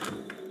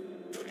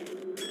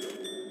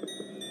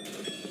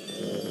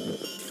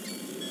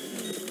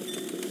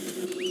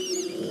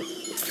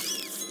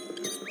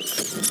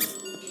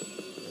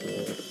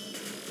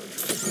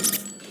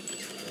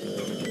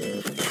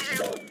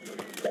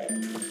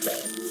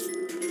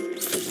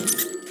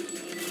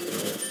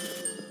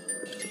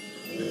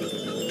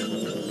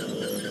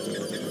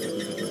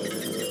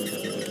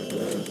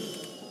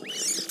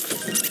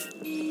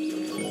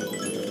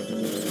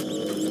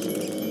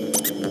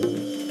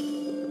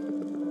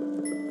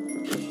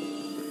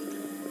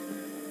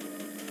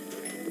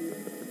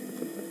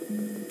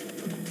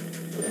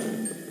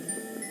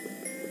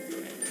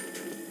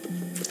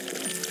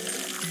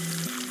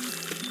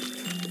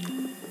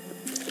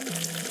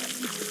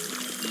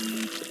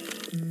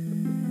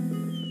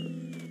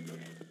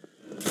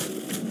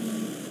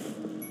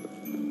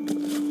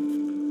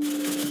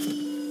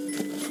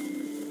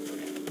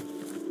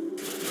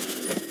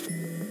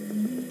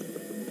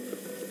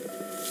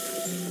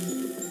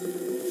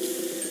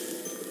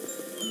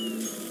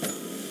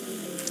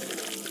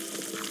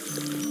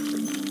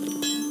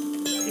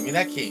 Give me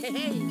that key. Hey,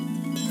 hey.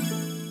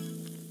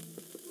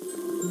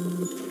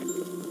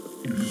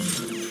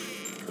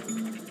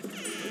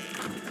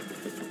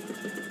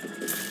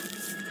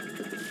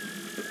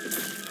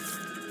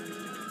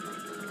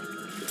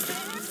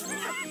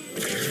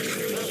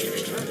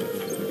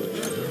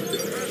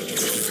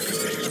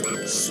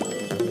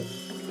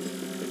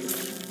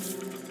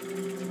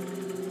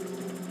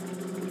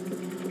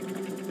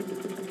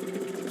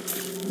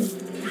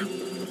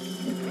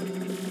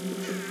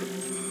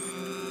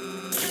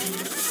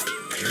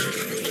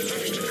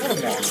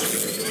 Come on.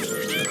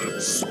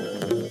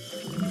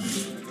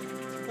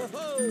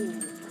 Ho-ho.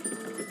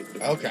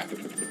 Okay.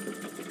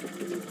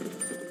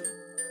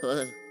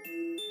 Ah.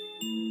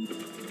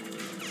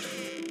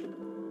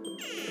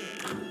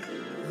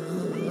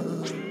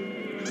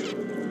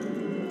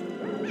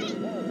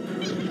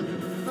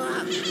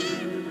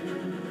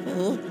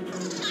 Oh.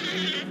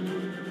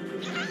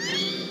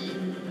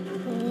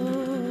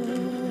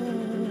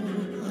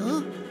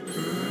 Huh?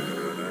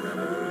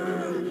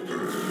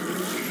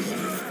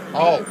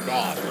 Oh,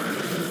 God.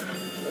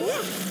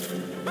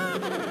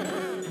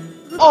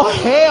 Oh,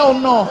 hell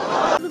no!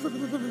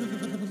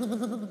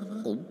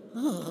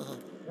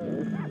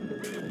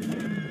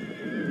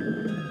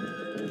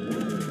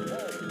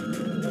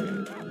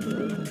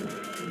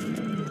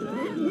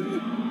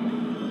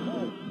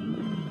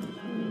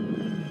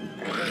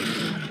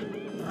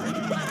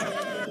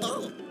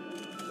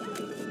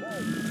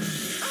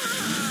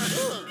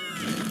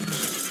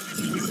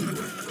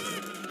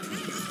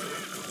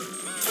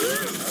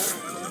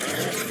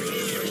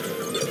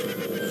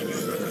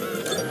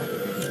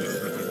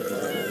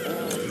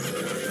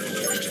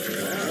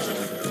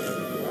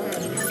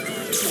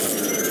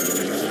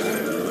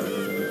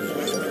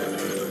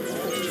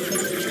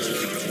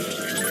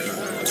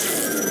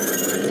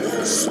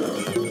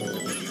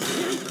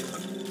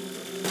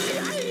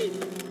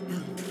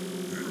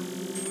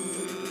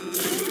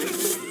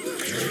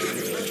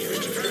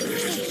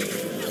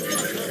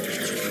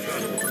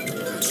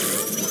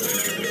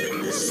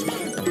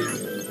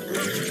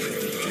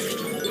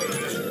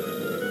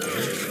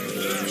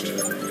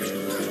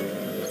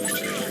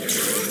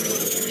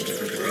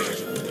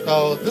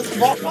 So this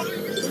vault.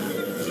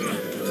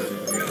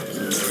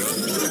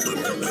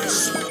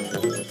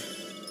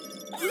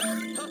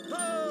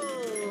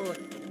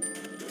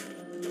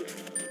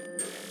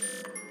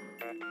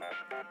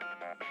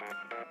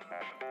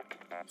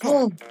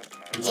 Oh,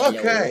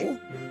 okay.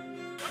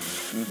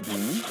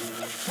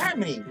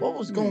 Harmony, what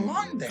was going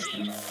on there?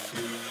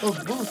 Those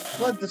booths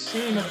fled the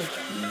scene of the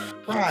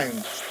crime,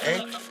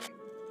 eh?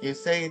 You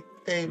say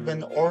they've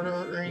been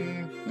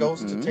ordering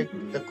ghosts to take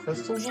the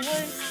crystals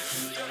away?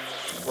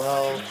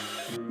 Well,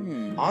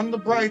 on the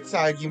bright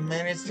side, you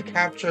managed to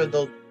capture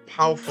those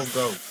powerful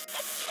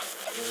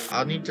ghosts.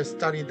 I'll need to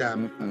study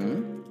them.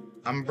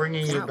 I'm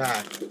bringing you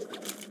back.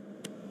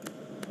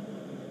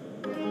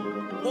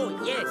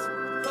 Oh, yes.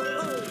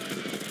 Ho-ho.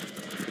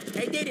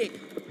 I did it.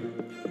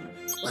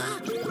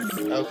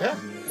 Okay.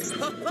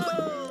 Ho-ho.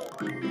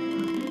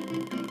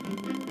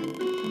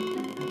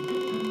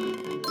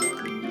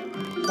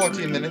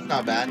 14 minutes,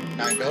 not bad.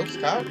 9 ghosts,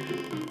 caught.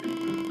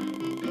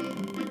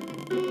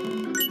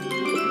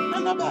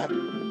 Not bad.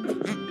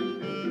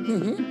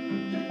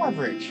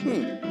 Average.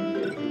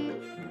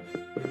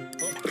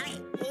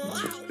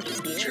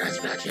 Get your ass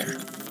back here.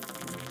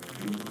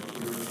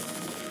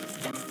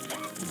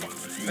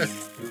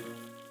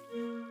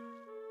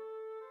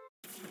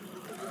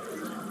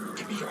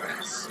 Give me your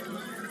ass.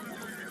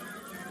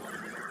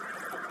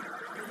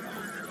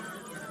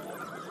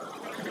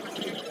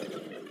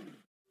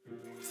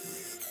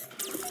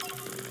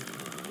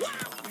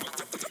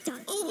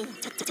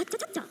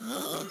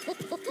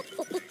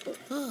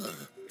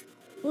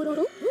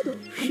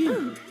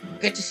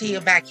 Good to see you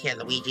back here,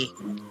 Luigi.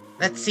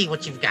 Let's see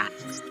what you've got.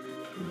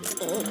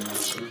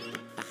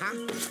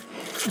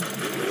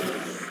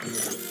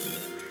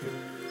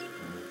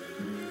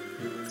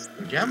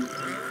 Gem?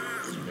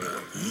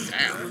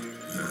 Damn.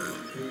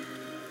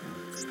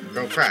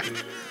 Go crack.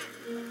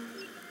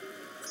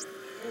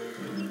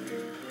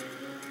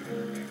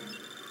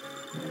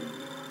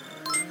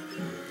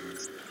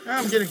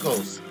 I'm getting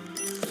close.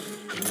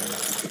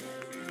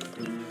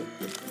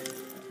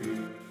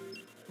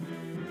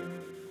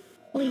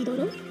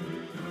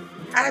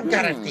 I've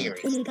got a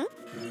theory.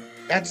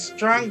 That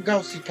strong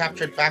ghost you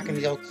captured back in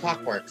the old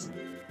clockworks.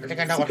 I think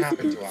I know what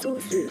happened to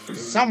him.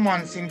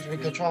 Someone seems to be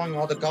controlling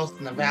all the ghosts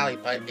in the valley,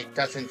 but it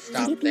doesn't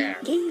stop there.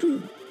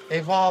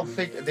 They've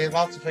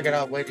also figured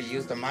out a way to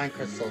use the mind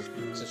crystals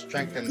to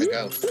strengthen the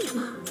ghosts.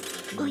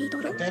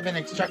 If they've been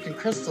extracting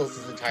crystals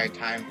this entire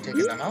time,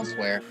 taking them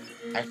elsewhere,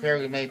 I fear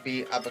we may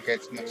be up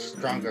against much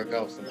stronger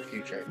ghosts in the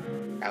future.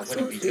 That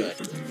wouldn't be good.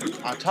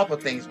 On top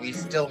of things, we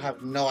still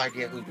have no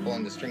idea who's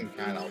pulling the string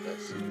behind all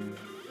this.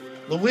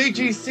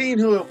 Luigi's seen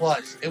who it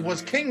was. It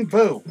was King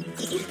Boo.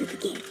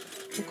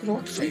 Who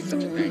could say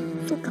such a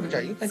thing?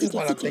 Are you thinking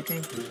what I'm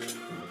thinking?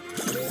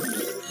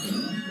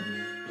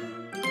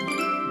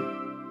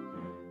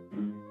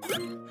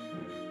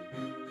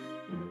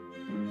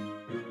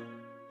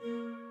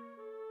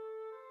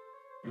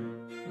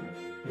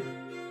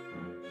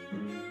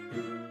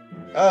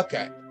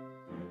 Okay.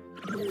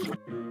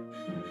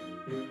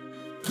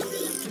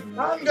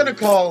 I'm gonna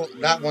call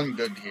that one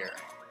good here.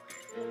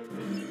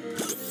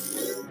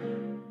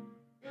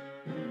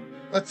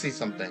 Let's see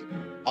something.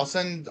 I'll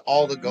send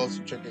all the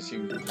ghost trickers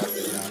you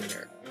collected down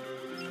here.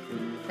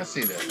 Let's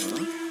see this.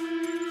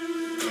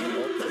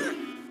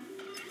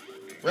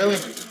 Really?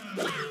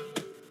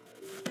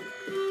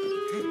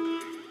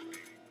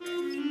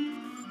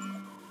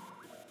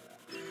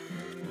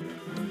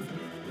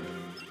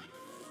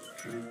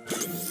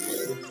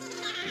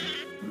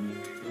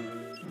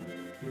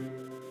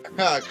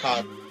 I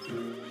caught.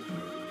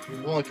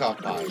 I've only caught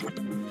 5.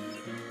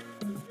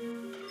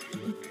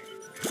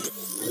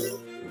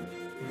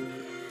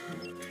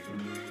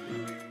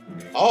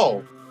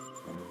 Oh!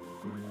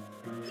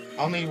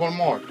 I'll need one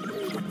more.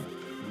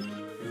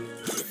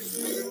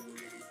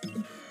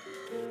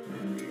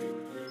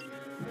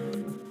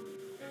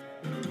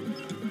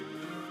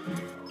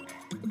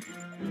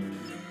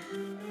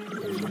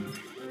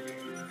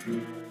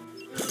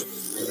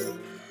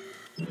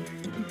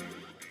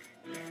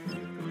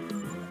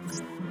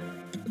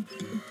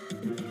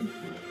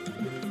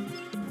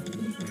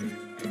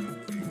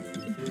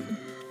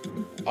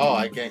 Oh,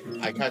 I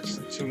catch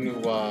 2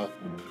 new,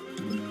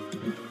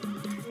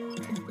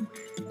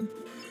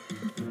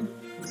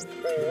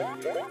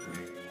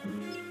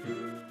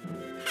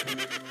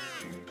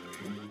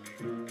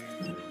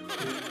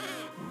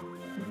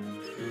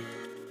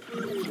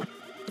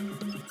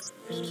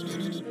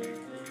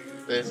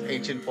 This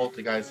ancient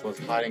poltergeist was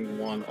hiding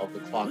one of the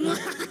clock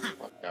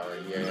tower,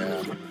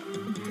 yeah.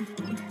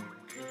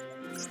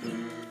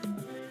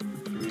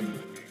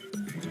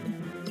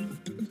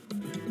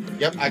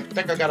 Yep, I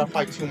think I gotta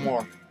fight 2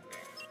 more.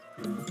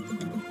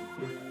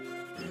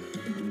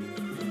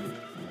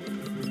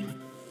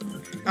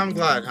 I'm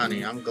glad,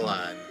 honey, I'm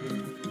glad.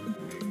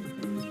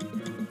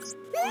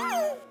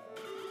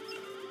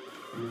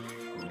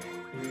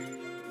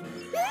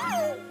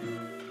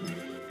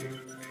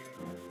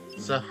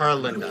 So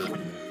Herlinda,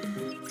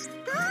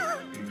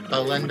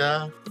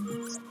 Belinda,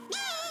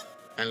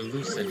 and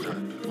Lucinda.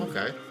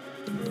 Okay.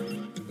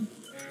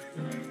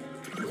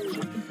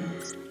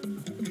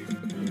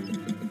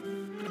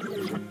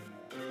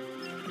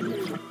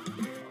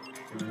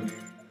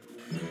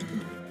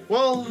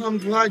 Well, I'm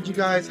glad you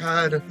guys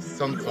had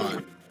some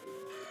fun.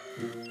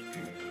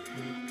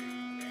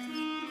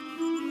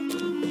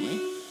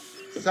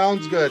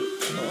 Sounds good.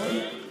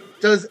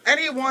 Does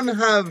anyone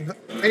have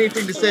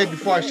anything to say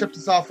before I ship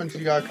this off into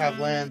the archive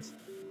lands?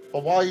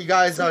 But while you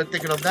guys are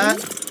thinking of that,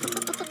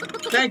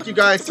 thank you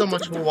guys so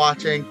much for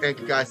watching.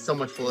 Thank you guys so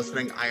much for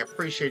listening. I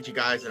appreciate you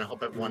guys, and I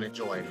hope everyone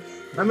enjoyed.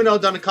 Let me know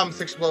down in the comment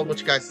section below what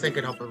you guys think,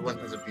 and hope everyone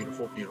has a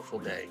beautiful, beautiful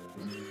day.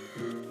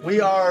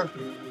 We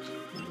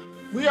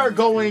are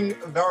going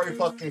very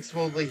fucking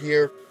smoothly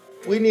here.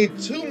 We need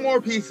 2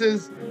 more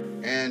pieces,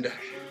 and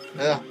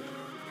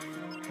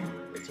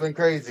it's been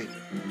crazy.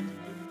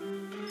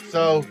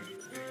 So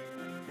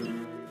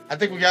I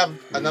think we have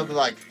another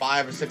like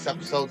 5 or 6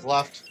 episodes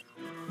left.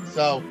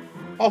 So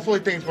hopefully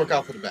things work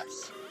out for the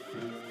best.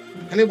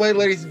 Anyway,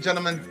 ladies and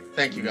gentlemen,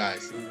 thank you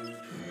guys.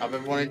 Hope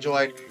everyone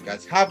enjoyed. If you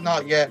guys have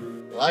not yet,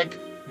 like,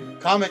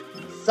 comment,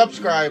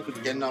 subscribe.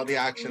 Getting all the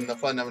action. The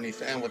fun never needs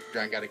to end with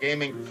D.Dragon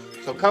Gaming.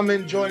 So come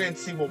in, join in,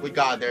 see what we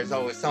got. There's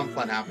always some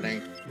fun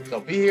happening. So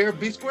be here,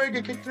 be square,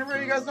 get kicked in the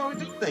rear. You guys know we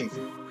do things.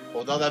 But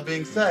with all that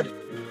being said,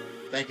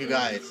 thank you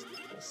guys.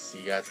 We'll see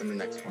you guys in the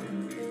next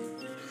one.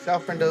 Peace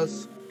out,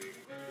 friendos.